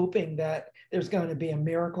just hoping that there's going to be a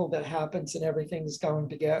miracle that happens and everything's going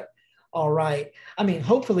to get all right. I mean,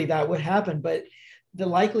 hopefully that would happen, but the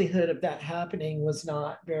likelihood of that happening was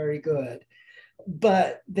not very good.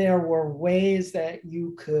 But there were ways that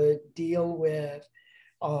you could deal with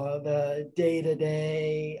the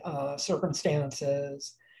day-to-day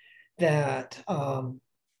circumstances that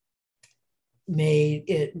made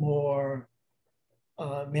it more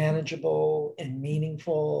manageable and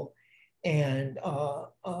meaningful and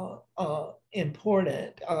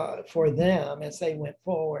important for them as they went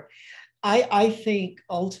forward. I think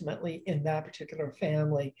ultimately in that particular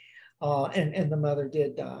family, and the mother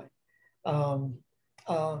did die.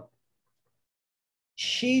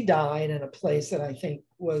 She died in a place that I think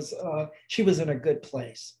was she was in a good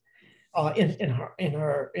place in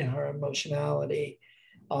her emotionality,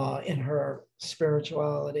 in her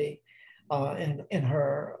spirituality, in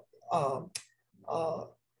her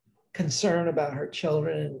concern about her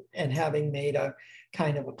children and having made a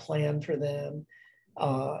kind of a plan for them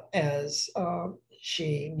as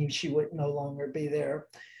she knew she would no longer be there.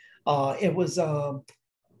 It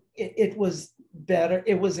was better.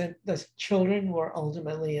 It wasn't, the children were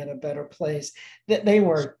ultimately in a better place. That they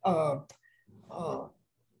were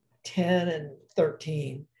 10 and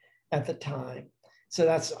 13 at the time. So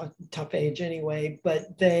that's a tough age anyway, but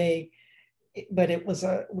it was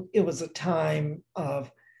a time of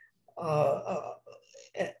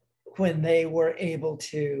when they were able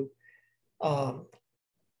to,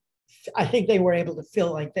 I think they were able to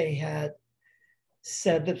feel like they had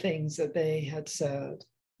said the things that they had said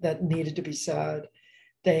that needed to be said.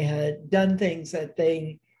 They had done things that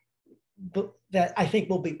I think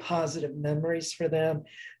will be positive memories for them,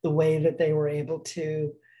 the way that they were able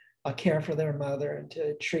to care for their mother and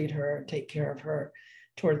to treat her and take care of her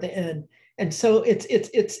toward the end. And so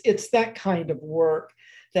it's that kind of work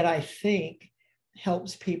that I think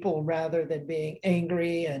helps people, rather than being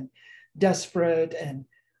angry and desperate and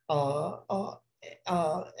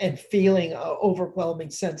feeling an overwhelming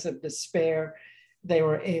sense of despair. They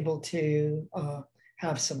were able to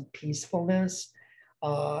have some peacefulness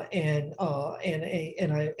and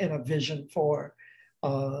a vision for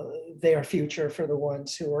their future, for the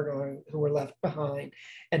ones who were left behind,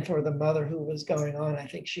 and for the mother who was going on. I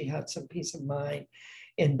think she had some peace of mind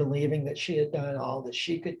in believing that she had done all that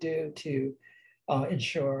she could do to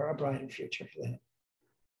ensure a brighter future for them.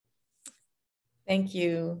 Thank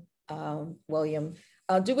you, William.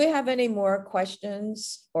 Do we have any more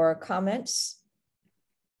questions or comments?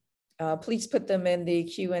 Please put them in the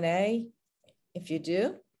Q&A if you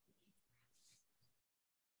do.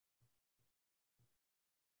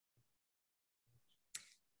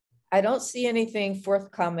 I don't see anything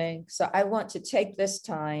forthcoming, so I want to take this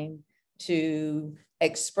time to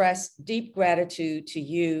express deep gratitude to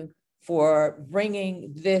you for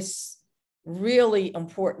bringing this really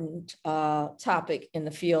important topic in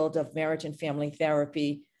the field of marriage and family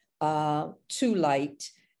therapy to light,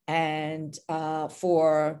 and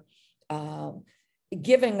for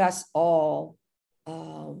giving us all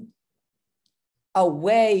a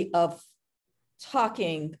way of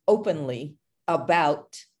talking openly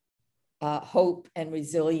about hope and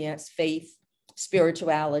resilience, faith,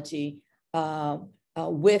 spirituality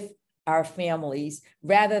with our families,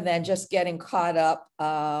 rather than just getting caught up,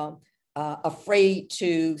 afraid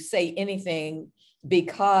to say anything,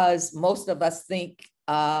 because most of us think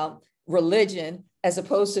religion, as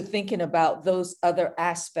opposed to thinking about those other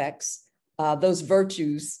aspects, those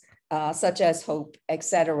virtues, such as hope,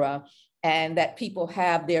 etc., and that people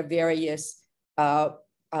have their various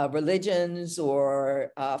religions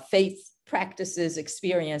or faith practices,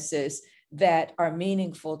 experiences that are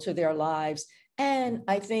meaningful to their lives. And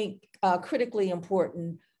I think critically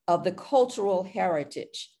important, of the cultural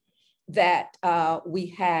heritage that we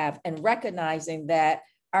have, and recognizing that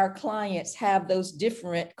our clients have those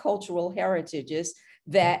different cultural heritages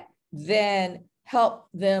that then help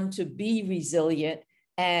them to be resilient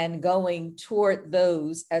and going toward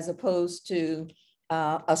those, as opposed to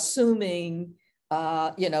assuming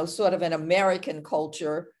sort of an American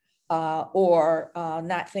culture, or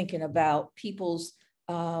not thinking about people's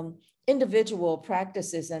individual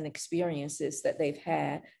practices and experiences that they've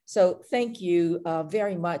had. So thank you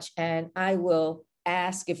very much. And I will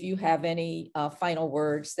ask if you have any final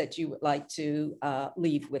words that you would like to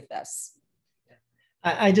leave with us.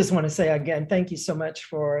 I just want to say again, thank you so much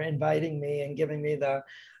for inviting me and giving me the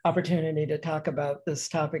opportunity to talk about this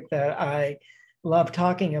topic that I love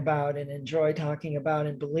talking about and enjoy talking about,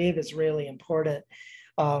 and believe is really important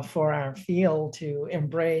for our field to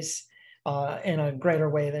embrace in a greater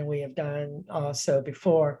way than we have done so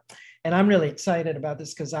before. And I'm really excited about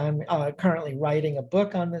this because I'm currently writing a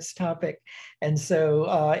book on this topic. And so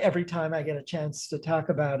every time I get a chance to talk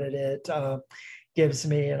about it, it gives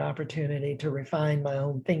me an opportunity to refine my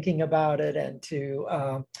own thinking about it and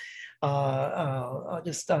to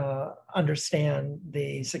just understand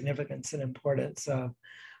the significance and importance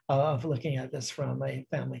of looking at this from a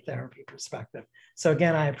family therapy perspective. So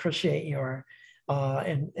again, I appreciate your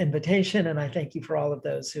invitation, and I thank you for all of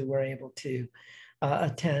those who were able to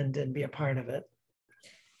attend and be a part of it.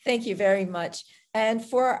 Thank you very much. And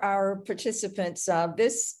for our participants,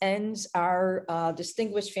 this ends our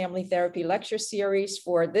Distinguished Family Therapy Lecture Series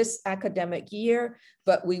for this academic year,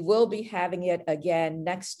 but we will be having it again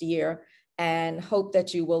next year, and hope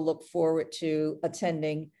that you will look forward to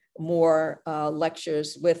attending more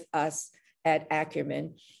lectures with us at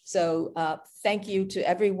Ackerman. So thank you to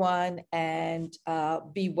everyone, and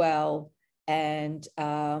be well. And,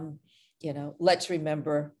 let's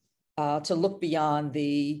remember to look beyond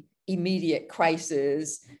the immediate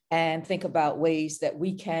crisis and think about ways that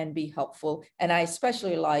we can be helpful. And I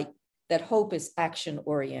especially like that hope is action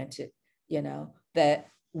oriented, that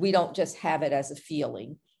we don't just have it as a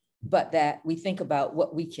feeling, but that we think about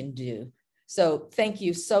what we can do. So thank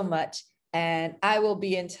you so much. And I will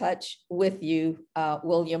be in touch with you,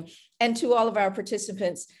 William. And to all of our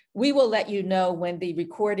participants, we will let you know when the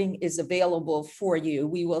recording is available for you.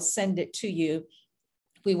 We will send it to you.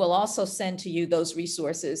 We will also send to you those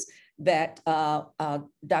resources that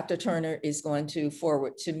Dr. Turner is going to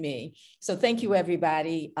forward to me. So thank you,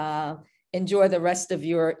 everybody. Enjoy the rest of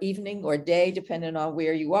your evening or day, depending on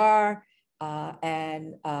where you are,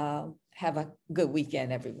 and have a good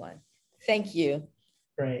weekend, everyone. Thank you.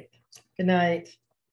 Great. Good night.